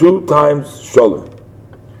is 2 times Shalom.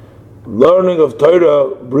 Learning of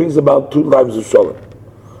Torah brings about 2 times of Shalom.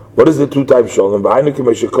 What is the 2 times Shalom?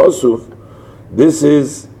 This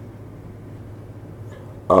is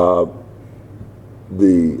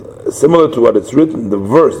the similar to what it's written in the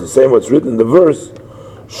verse, the same what's written in the verse.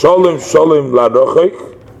 Shalom Shalom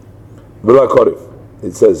Larochek V'la Korif.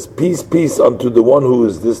 It says, peace, peace unto the one who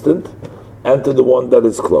is distant, and to the one that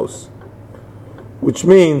is close. Which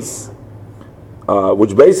means,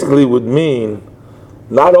 which basically would mean,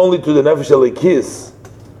 not only to the Nefesh HaLekis,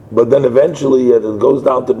 but then eventually it goes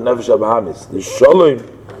down to the Nefesh HaBahamis. The Shalom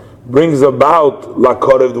brings about La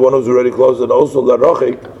Korev, the one who's already close, and also La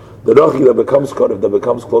Rochik, the Rochik that becomes Korev, that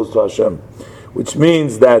becomes close to Hashem. Which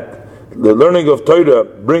means that the learning of Torah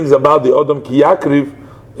brings about the Odom Ki Yakriv,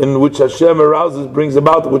 in which Hashem arouses, brings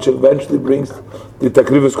about, which eventually brings the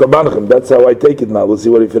Takrivus Korbanachim. That's how I take it now. We'll see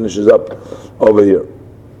what he finishes up over here.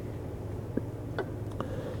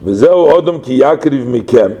 V'zeu Odom Ki Yakriv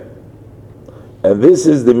Mikem. And this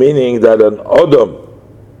is the meaning that an Odom,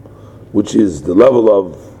 which is the level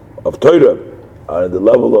of Torah, and the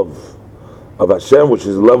level of Hashem, which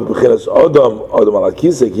is the level of Bechinas Odom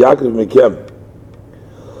Alakisek, Yakriv Mikem.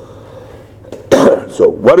 So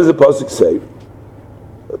what does the pasuk say?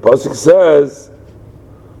 The pasuk says,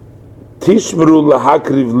 Tishmeru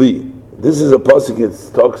lahakriv li. This is a pasuk, it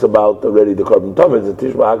talks about already the Korban Tamid, it's a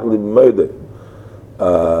Tishmeru lahakriv murder.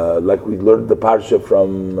 Like we learned the parsha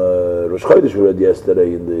from Rosh Chodesh we read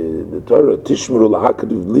yesterday in the Torah, Tishmeru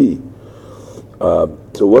lahakriv li.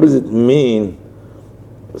 So what does it mean?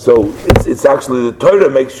 So it's actually the Torah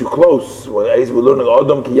makes you close. When we're learning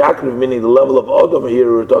Odom Ki Yakriv, meaning the level of Odom here,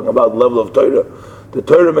 we're talking about the level of Torah. The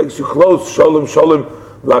Torah makes you close. Shalom, shalom,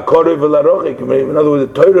 la'korev v'la'rochik. In other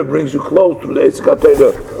words, the Torah brings you close through the Eitzka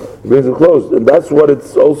Torah. It brings you close. And that's what it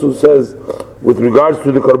also says with regards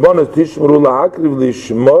to the Karbonos. Tishmeru la'akriv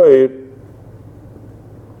li'shmoir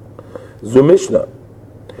zu Mishnah.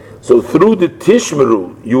 So through the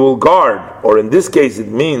Tishmeru, you will guard, or in this case it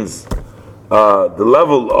means the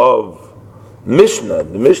level of Mishnah.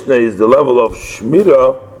 The Mishnah is the level of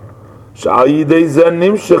Shmira.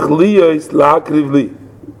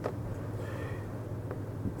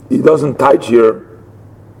 He doesn't touch here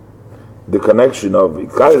the connection of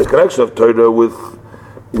Torah with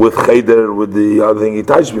Cheder, with the other thing he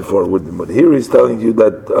touched before. But here he's telling you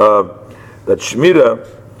that that Shmira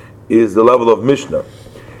is the level of Mishnah.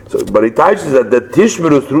 So, but he touches that the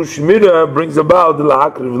Tishmeru through Shmira brings about the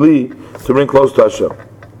Lahakrivli to bring close to Hashem.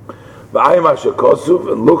 And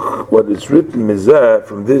look what is written Mizeh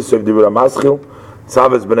from this of the Maschil,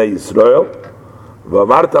 Tzaves Bnei Yisrael,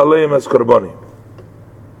 V'amart Aleim Es Karboni.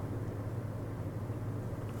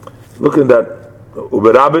 Look in that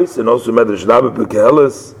Uberabis and also Medrash Rabbi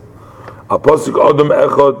Pekeheles, Apostle Odom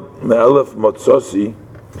Echod Me'elef Motzosi.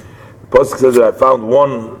 Apostle says that I found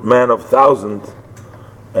one man of 1,000,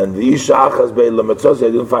 and the Isha Achaz Be'elam Motzosi,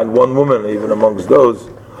 I didn't find one woman even amongst those.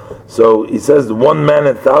 So he says the one man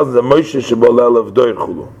in 1,000, the Moshe Shebolel of Doir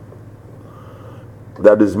Chulu.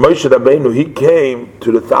 That is Moshe Rabbeinu, he came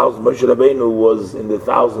to the 1,000. Moshe Rabbeinu was in the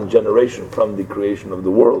 1,000th generation from the creation of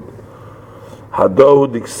the world. Hadohu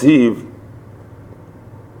Diksiv.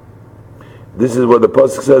 This is what the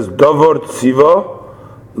Pasuk says, Dovor Tziva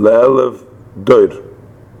Le'elev Doir.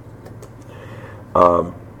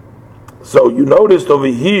 So you noticed over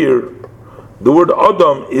here, the word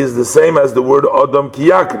Adam is the same as the word Adam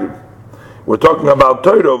Kiyakriv. We're talking about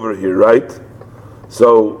Torah over here, right?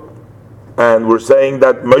 So, and we're saying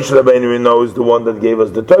that Moshe Rabbeinu we know is the one that gave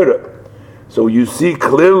us the Torah. So you see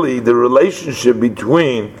clearly the relationship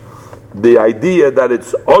between the idea that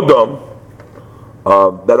it's Adam,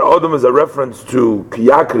 that Adam is a reference to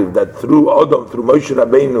Kiyakriv, that through Adam, through Moshe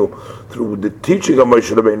Rabbeinu, through the teaching of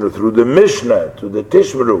Moshe Rabbeinu, through the Mishnah, to the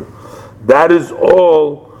Tishmeru, that is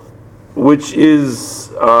all which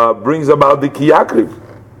is brings about the Kiyakriv.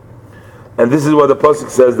 And this is what the Pasuk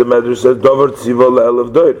says, the Medrash says, Dover Tziva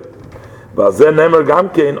Le'elev Doir. V'azeh nemer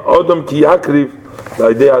gamkein Odom Kiyakriv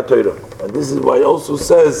La'idei HaTorah. And this is why it also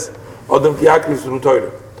says Odom Kiyakriv through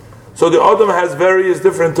Torah. So the Odom has various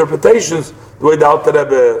different interpretations, the way the Alter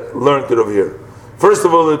Rebbe learned it over here. First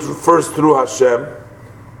of all, it refers through Hashem,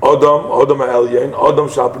 Odom Ha'elyon, Odom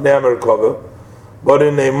Shalpnei HaMerkava, but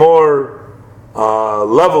in a more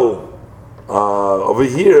level, over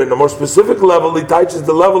here, in a more specific level, he touches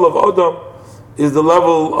the level of Odom, is the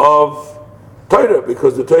level of Torah,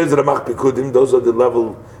 because the Torah is Ramach Pikudim, those are the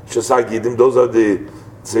level Shasagidim, those are the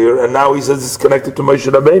Tzir, and now he says it's connected to Moshe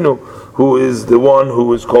Rabbeinu, who is the one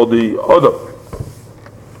who is called the Odom.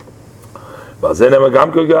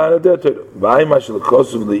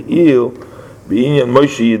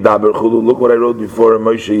 Look what I wrote before in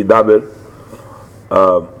Moshe Yidaber,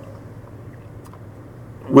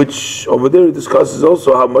 which over there he discusses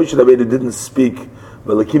also how Moshe Rabbeinu didn't speak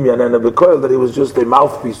that he was just a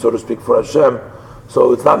mouthpiece, so to speak, for Hashem.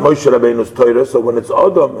 So it's not Moshe Rabbeinu's Torah. So when it's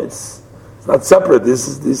Odom, it's not separate. This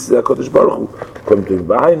is HaKadosh Baruch Hu.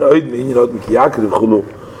 You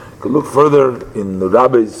can look further in the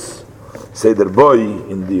Rabbi's Seder Boy,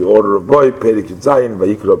 in the order of Boy, Perik Yitzayin,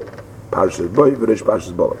 Vayikra Parshas Boy, V'resh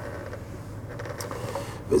Parshas Bolam.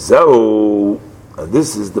 And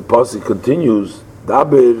this is the pasuk continues.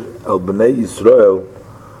 Daber el bnei Yisrael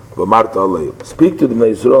v'marta aleim. Speak to the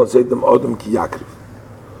bnei Yisrael and say to them, Odom ki yakriv.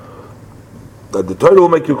 That the Torah will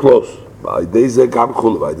make you close. So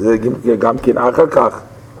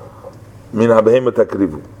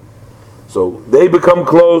they become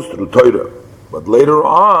close through Torah. But later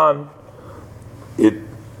on, it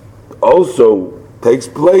also takes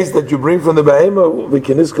place that you bring from the Behema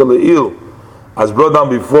v'keniska le'il, as brought down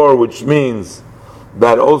before, which means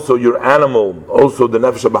that also your animal, also the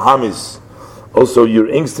nefesh bahamis, also your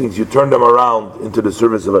instincts, you turn them around into the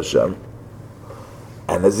service of Hashem.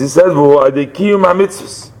 And as he says,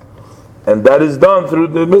 and that is done through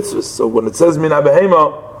the mitzvahs. So when it says mina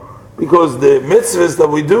behema, because the mitzvahs that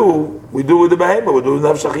we do with the behema, we do with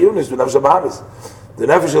nefesh achiyunis, with nefesh bahamis. The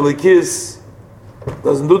nefesh alikis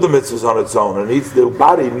doesn't do the mitzvahs on its own. It needs the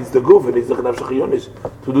body, it needs the guf, it needs the nefesh achiyunis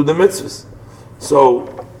to do the mitzvahs. So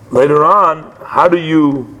later on, how do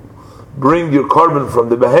you bring your carbon from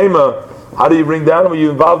the behema? How do you bring the animal?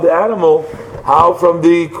 You involve the animal. How from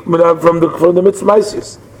the mitzvah?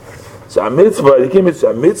 So a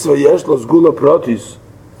mitzvah yesh los gula pratis.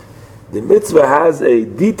 The mitzvah has a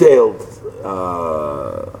detailed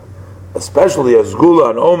especially a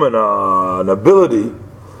Sgula, an omen, an ability,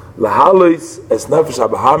 Lahalis es nefesh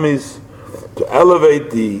abahamis, to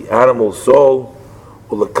elevate the animal soul,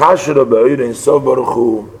 ulakashira be'oyin sof baruch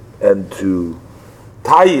hu, and to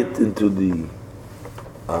tie it into the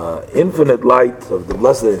infinite light of the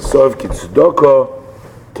blessed Ein Sof, ki tzedakah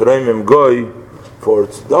tereimim goy, for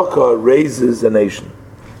tzedakah raises a nation.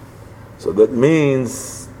 So that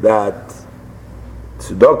means that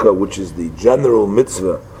tzedakah, which is the general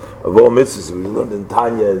mitzvah of all mitzvahs, we learned in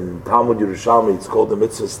Tanya and Talmud Yerushalmi, it's called the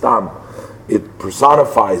mitzvah stam. It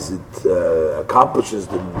personifies, it accomplishes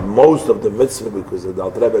the most of the mitzvah, because the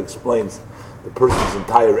Alter Rebbe explains the person's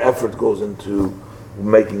entire effort goes into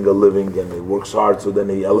making a living, and he works hard, so then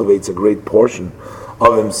he elevates a great portion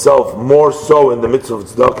of himself, more so in the mitzvah of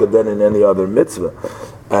tzedakah than in any other mitzvah.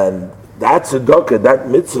 And that tzedakah, that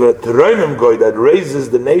mitzvah, teronim goy, that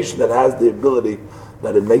raises the nation, that has the ability,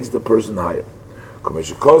 that it makes the person higher.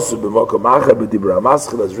 As written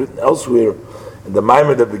elsewhere in the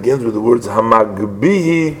Maimer that begins with the words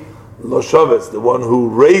Hamagbihi Loshaves, the one who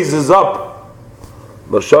raises up,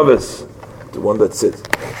 Loshaves, the one that sits.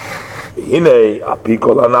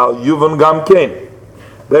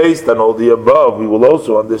 Based on all the above, we will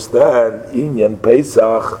also understand Inyan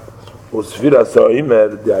Pesach Usfira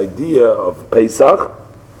Soimer, the idea of Pesach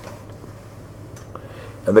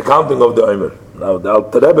and the counting of the Omer. Now, the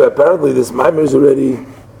Alter Rebbe, apparently this Maimer is already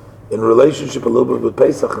in relationship a little bit with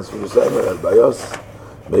Pesach and Sfira Soimer and Bayos,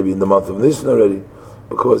 maybe in the month of Nisan already,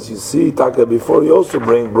 because you see, Taka, before he also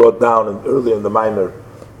brought down, and earlier in the Maimer,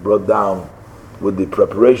 brought down with the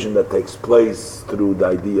preparation that takes place through the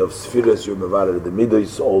idea of Sfiras, Yom the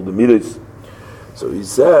Midos, all the Midos. So he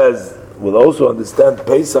says, we'll also understand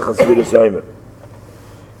Pesach and Sfiras Yomer.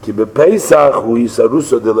 Ki be-Pesach hu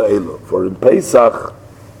yisaruso de le'elo. For in Pesach,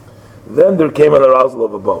 then there came an arousal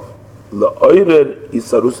of above. La'oirer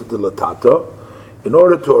yisaruso de le'tato, in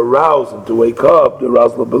order to arouse and to wake up the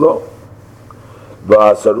arousal of below.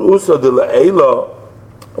 Va'asaruso de le'elo,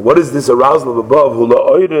 what is this arousal of above? Hu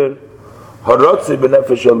la'oirer Haratzi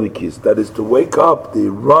b'nefesh alikis, that is to wake up the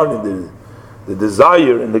run in the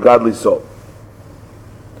desire in the godly soul.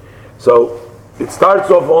 So it starts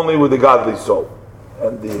off only with the godly soul,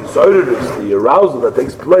 and the soiris, the arousal that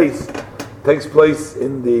takes place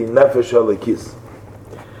in the nefesh alikis.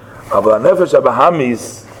 Aval nefesh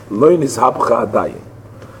abahamis lo nishapcha adayin,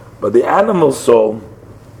 but the animal soul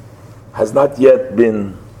has not yet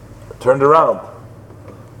been turned around,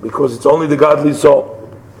 because it's only the godly soul.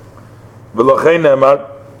 So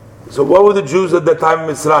what were the Jews at that time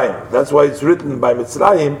in Mitzrayim? That's why it's written by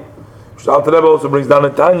Mitzrayim, which the Alter Rebbe also brings down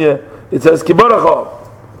in Tanya. It says Kibarachah.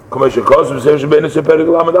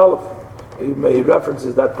 He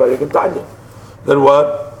references that parak in Tanya. Then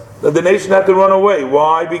what? That the nation had to run away.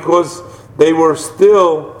 Why? Because they were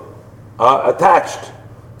still attached.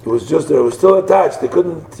 It was still attached. They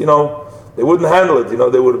couldn't, they wouldn't handle it. They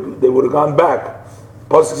would have gone back.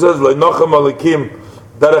 Pasuk says, "Le'nochem alikim."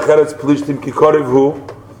 It's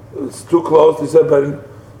too close. They said,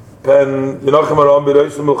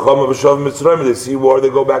 they see war, they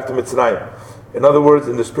go back to Mitzrayim. In other words,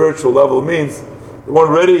 in the spiritual level, it means they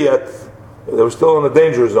weren't ready yet. They were still in a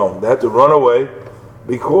danger zone. They had to run away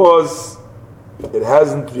because it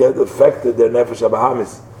hasn't yet affected their nefesh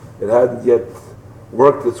abahamis. It hadn't yet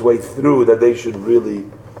worked its way through that they should really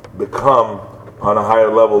become on a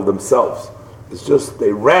higher level themselves. It's just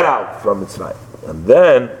they ran out from Mitzrayim. And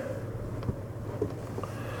then,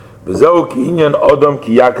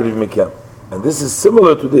 and this is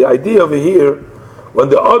similar to the idea over here when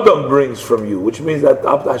the Adam brings from you, which means that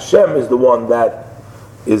Hashem is the one that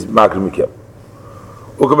is Makri Mikem.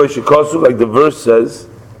 Like the verse says,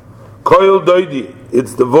 Koyel Doidi,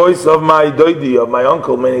 it's the voice of my Doidi, of my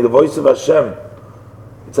uncle, meaning the voice of Hashem.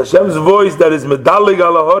 It's Hashem's voice that is Medalig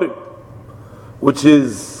Alahorim, which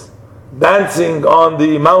is dancing on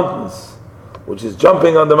the mountains, which is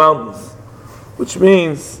jumping on the mountains, which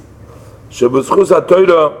means Shebuschus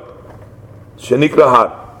HaTorah Shenikra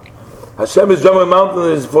Har. Hashem is jumping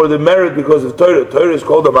mountains for the merit because of Torah. Torah is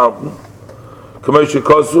called a mountain.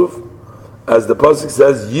 As the pasuk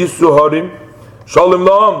says, Yisu Harim Shalom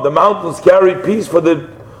La'am. The mountains carry peace for the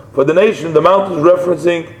nation. The mountains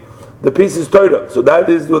referencing the peace is Torah. So that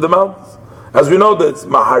is with the mountains. As we know that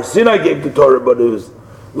Mahar Sinai gave the Torah, but it was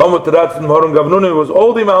it was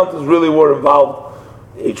all the mountains really were involved.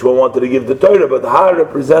 Each one wanted to give the Torah, but the Har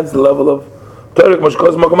represents the level of Torah.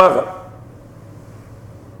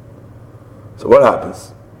 So what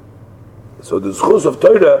happens? So the schus of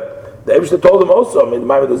Torah, the Eibishter told him also, the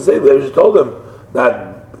Maimer doesn't say, the Eibishter told him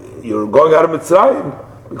that you're going out of Mitzrayim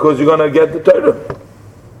because you're going to get the Torah.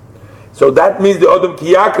 So that means the Adam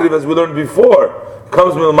Ki Yakriv, as we learned before,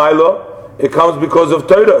 comes Milmailo. It comes because of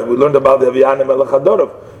Torah. We learned about the Aviyanim Melech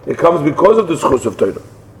HaDorov. It comes because of the Schus of Torah.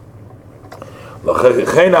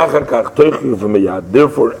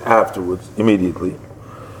 Therefore, afterwards, immediately,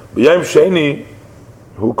 B'yayim Sheni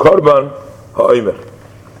Hu Korban HaOimer.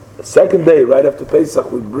 The second day, right after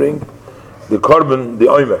Pesach, we bring the Korban, the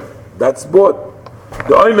Oimer. That's bought.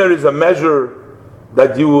 The Oimer is a measure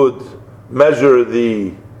that you would measure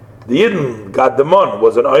the Yidden got the mon,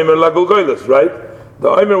 was an Oimer Lagulgoyles, right? The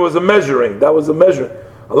Oimer was a measuring, that was a measure.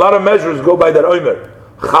 A lot of measures go by that Oimer.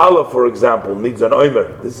 Challah, for example, needs an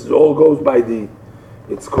Oimer. This all goes by the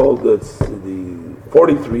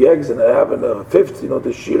 43 eggs and a half and a fifth,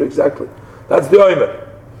 the shear exactly. That's the Oimer.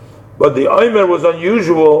 But the Oimer was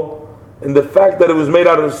unusual in the fact that it was made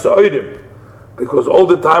out of Soidim. Because all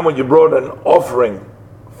the time when you brought an offering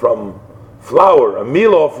from flour, a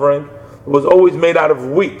meal offering, it was always made out of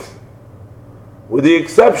wheat. With the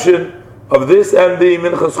exception of this and the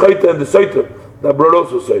Minchas Choyta and the Soita that brought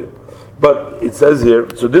also Soidim. But it says here,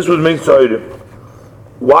 so this was made Soidim.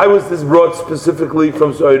 Why was this brought specifically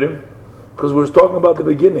from Soidim? Because we were talking about the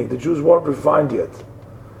beginning. The Jews weren't refined yet.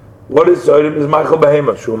 What is Soidim? Is Michael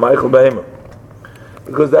Behema. Shul Michael Behema.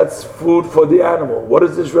 Because that's food for the animal. What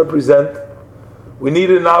does this represent? We need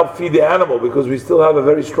to now feed the animal because we still have a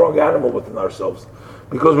very strong animal within ourselves.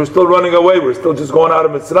 Because we're still running away. We're still just going out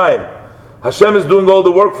of Mitzrayim. Hashem is doing all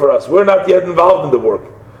the work for us. We're not yet involved in the work.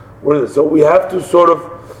 So we have to sort of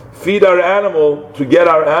feed our animal to get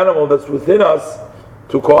our animal that's within us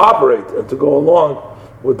to cooperate and to go along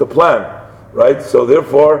with the plan, right? So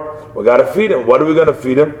therefore, we got to feed him. What are we going to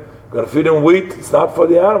feed him? We're going to feed him wheat. It's not for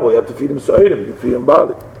the animal. You have to feed him soidim. You can feed him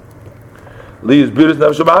barley.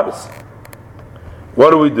 What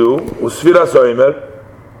do we do? Usfira soimer,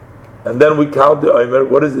 and then we count the oimer.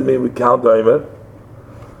 What does it mean? We count the oimer.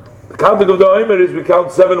 The counting of the oimer is we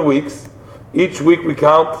count 7 weeks. Each week we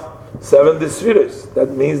count 7 disfiras.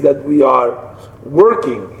 That means that we are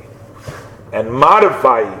working and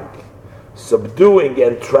modifying, subduing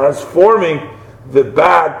and transforming the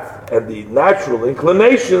bad and the natural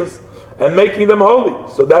inclinations and making them holy.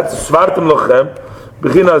 So that's Svartim Lochem,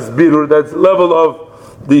 Bechinas Birur, that's the level of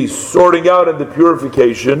the sorting out and the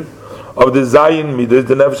purification of the Zayin Midas,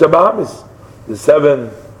 the Nefesh HaBahamis, the 7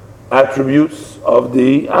 attributes of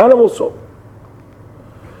the animal soul.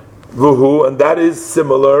 Vuhu, and that is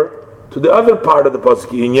similar to the other part of the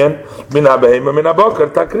Pasuk Inyan, Min HaBehema Min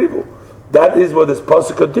HaBokar Takrivu. That is what this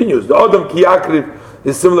pasuk continues. The Adam Ki Yakriv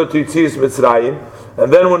is similar to Yitzias Mitzrayim,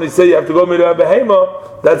 and then when he say you have to go Mirah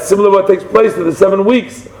Behema, that's similar to what takes place in the 7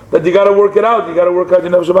 weeks. That you got to work it out. You got to work out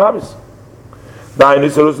your Nefesh HaBahamis.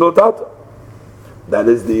 That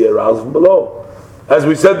is the arousal from below. As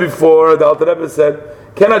we said before, the Alter Rebbe said,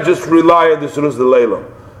 cannot just rely on the Surus Leila,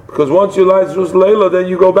 because once you rely on Surus Leila, then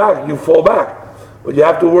you go back, you fall back. But you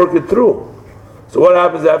have to work it through. So what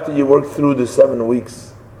happens after you work through the 7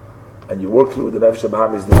 weeks? And you work through the Nefesh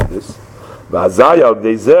HaBahamis like this.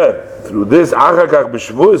 Through this, Achakach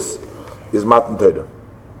B'Shvus is Matan Torah.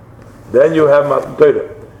 Then you have Matan Torah.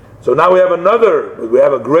 So now we have a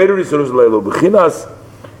greater Isarus Leilo. B'chinas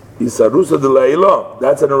Isarusa de Leilo.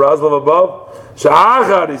 That's an arousal of above.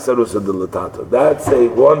 Sha'achar Isarusa de Latata. That's a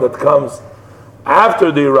one that comes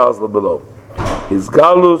after the arousal of below. Is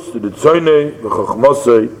Galus to the Tzoynei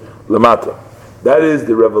V'chochmosei Lamata. That is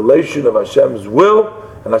the revelation of Hashem's will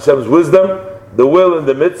and Hashem's wisdom, the will in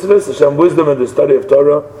the mitzvahs, Hashem's wisdom in the study of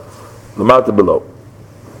Torah, Lamata below.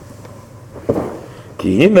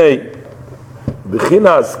 Ki hinei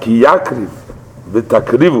b'chinas ki yakriv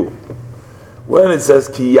v'takrivu. When it says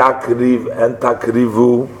ki yakriv and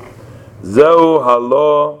takrivu, zeu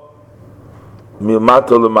halo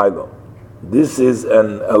milmato l'maylo. This is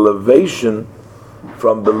an elevation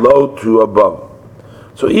from below to above.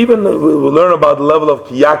 So even we'll learn about the level of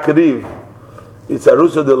ki yakriv. It's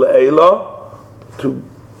arusa de le'ela,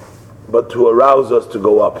 but to arouse us to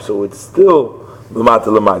go up. So it's still l'mata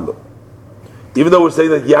l'maylo. Even though we're saying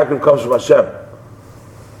that Yaakov comes from Hashem.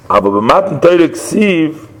 But b'matan Torah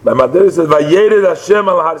ksiv, by Matan it says, Vayered Hashem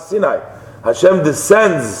al Har Sinai. Hashem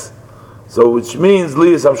descends, so which means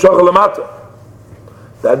liyis hamshocha l'mata.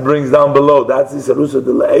 That brings down below. That's this arusa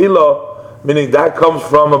de le'ela, meaning that comes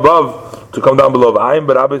from above to come down below. V'ayim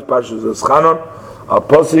b'rabbis parshas Eschanon. Al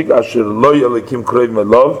posik asher lo yalekim kroiv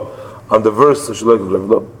melov, on the verse asher lo yalekim kroiv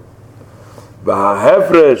melov.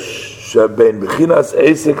 V'ha'hefresh shebein b'chinas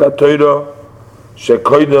eisek ha'toira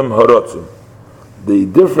shekoidem ha'rotzim. The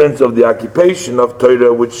difference of the occupation of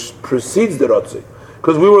Torah which precedes the rotzim.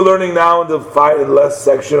 Because we were learning now in the last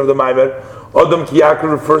section of the Maimer, Adam Ki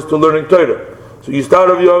Yakriv refers to learning Torah. So you start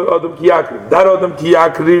with your Adam Ki Yakriv. That Adam Ki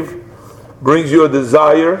Yakriv brings you a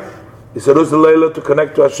desire, Yisarus Leila, to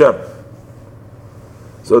connect to Hashem.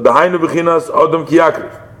 So the Hainu Bechinas Adam Ki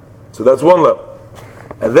Yakriv. So that's one level.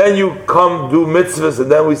 And then you come do mitzvahs,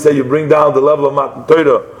 and then we say you bring down the level of Matan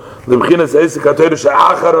Torah, the Bechinas Eisik HaTorah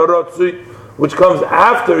She'achar HaRotzui, which comes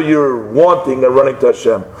after you're wanting and running to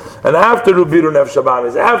Hashem, and after Rubiru Nefesh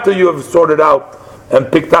HaBahamis, after you have sorted out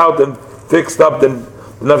and picked out and fixed up the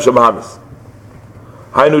Nefesh HaBahamis.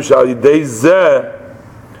 Hainu Shal Yidei Zeh.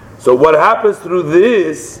 So what happens through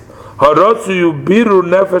this? Harotzu Yubiru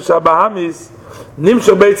Nefesh HaBahamis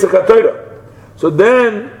Nimshal Beitzak HaTorah. So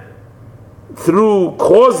then, through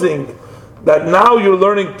causing that now you're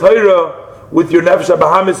learning Torah with your Nefesh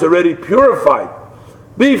HaBahamis already purified.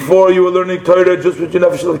 Before you were learning Torah just with your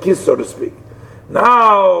Nefesh HaLakis, so to speak.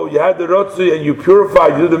 Now you had the Rotzi and you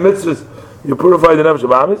purified, you do the mitzvahs, you purified the Nefesh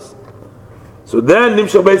HaBahamis. So then,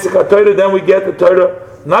 Nimshal Beitzak HaTorah, then we get the Torah,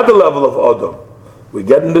 not the level of Adam. We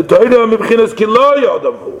get in the Torah, Mibchinas Kiloi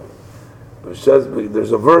Adam Hu. It says,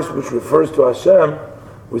 there's a verse which refers to Hashem.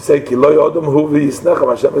 We say, Kiloi Adam Hu v'yisnechem.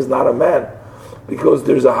 Hashem is not a man. Because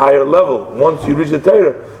there's a higher level. Once you reach the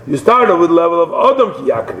Torah, you started with the level of Adam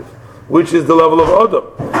Ki Yakriv, which is the level of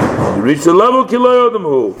Adam. You reach the level Kiloi Adam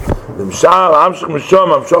Hu. L'mshal, Amshach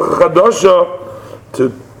Mishom, Amshocha Chadosha, to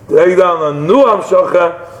take down a new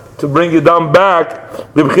Amshocha, to bring you down back,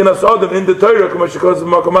 B'bchinas Adam, in the Torah, K'mashikos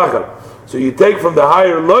V'makom Achar. So you take from the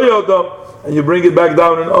higher Loi Adam, and you bring it back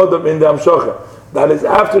down in Adam, in the Amshocha. That is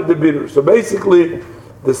after the Birur. So basically,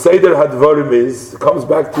 the Seder Hadvarim comes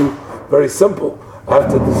back to very simple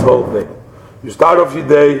after this whole thing. You start off your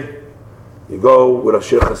day, you go with a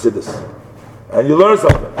Shir Chasidus, and you learn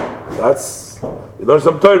something. You learn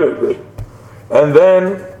some Torah, good. And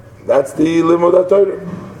then, that's the Limud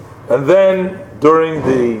HaTorah. And then, during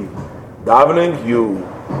the davening, you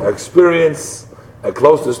experience a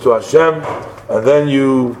closeness to Hashem, and then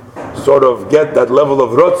you sort of get that level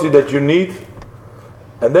of Rotzi that you need,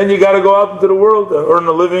 and then you got to go out into the world and earn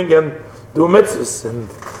a living and do mitzvahs, and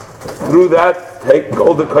through that take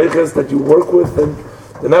all the koiches that you work with and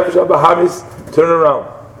the Nefesh HaBahamis turn around.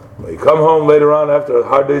 When you come home later on after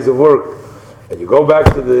hard days of work and you go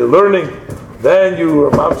back to the learning, then you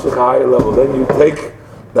are mamshich a higher level. Then you take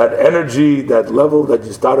that energy, that level that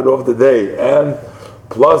you started off the day, and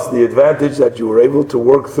plus the advantage that you were able to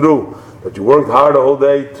work through, that you worked hard the whole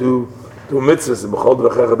day to do mitzvahs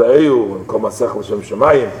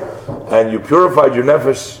and you purified your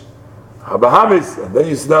Nefesh HaBahamis, and then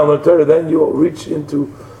you sit down and learn Torah, then you reach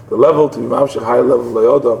into the level to be mamshich higher level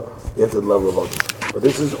of Le'odam, into the level of Adam. But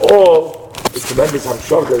this is all the tremendous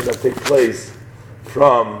hamshachas that take place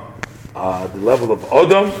from the level of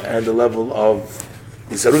Adam and the level of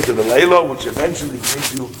Yisarut of the Leila, which eventually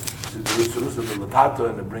brings you to the Yisarut of the Latata,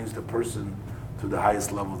 and it brings the person to the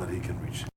highest level that he can reach.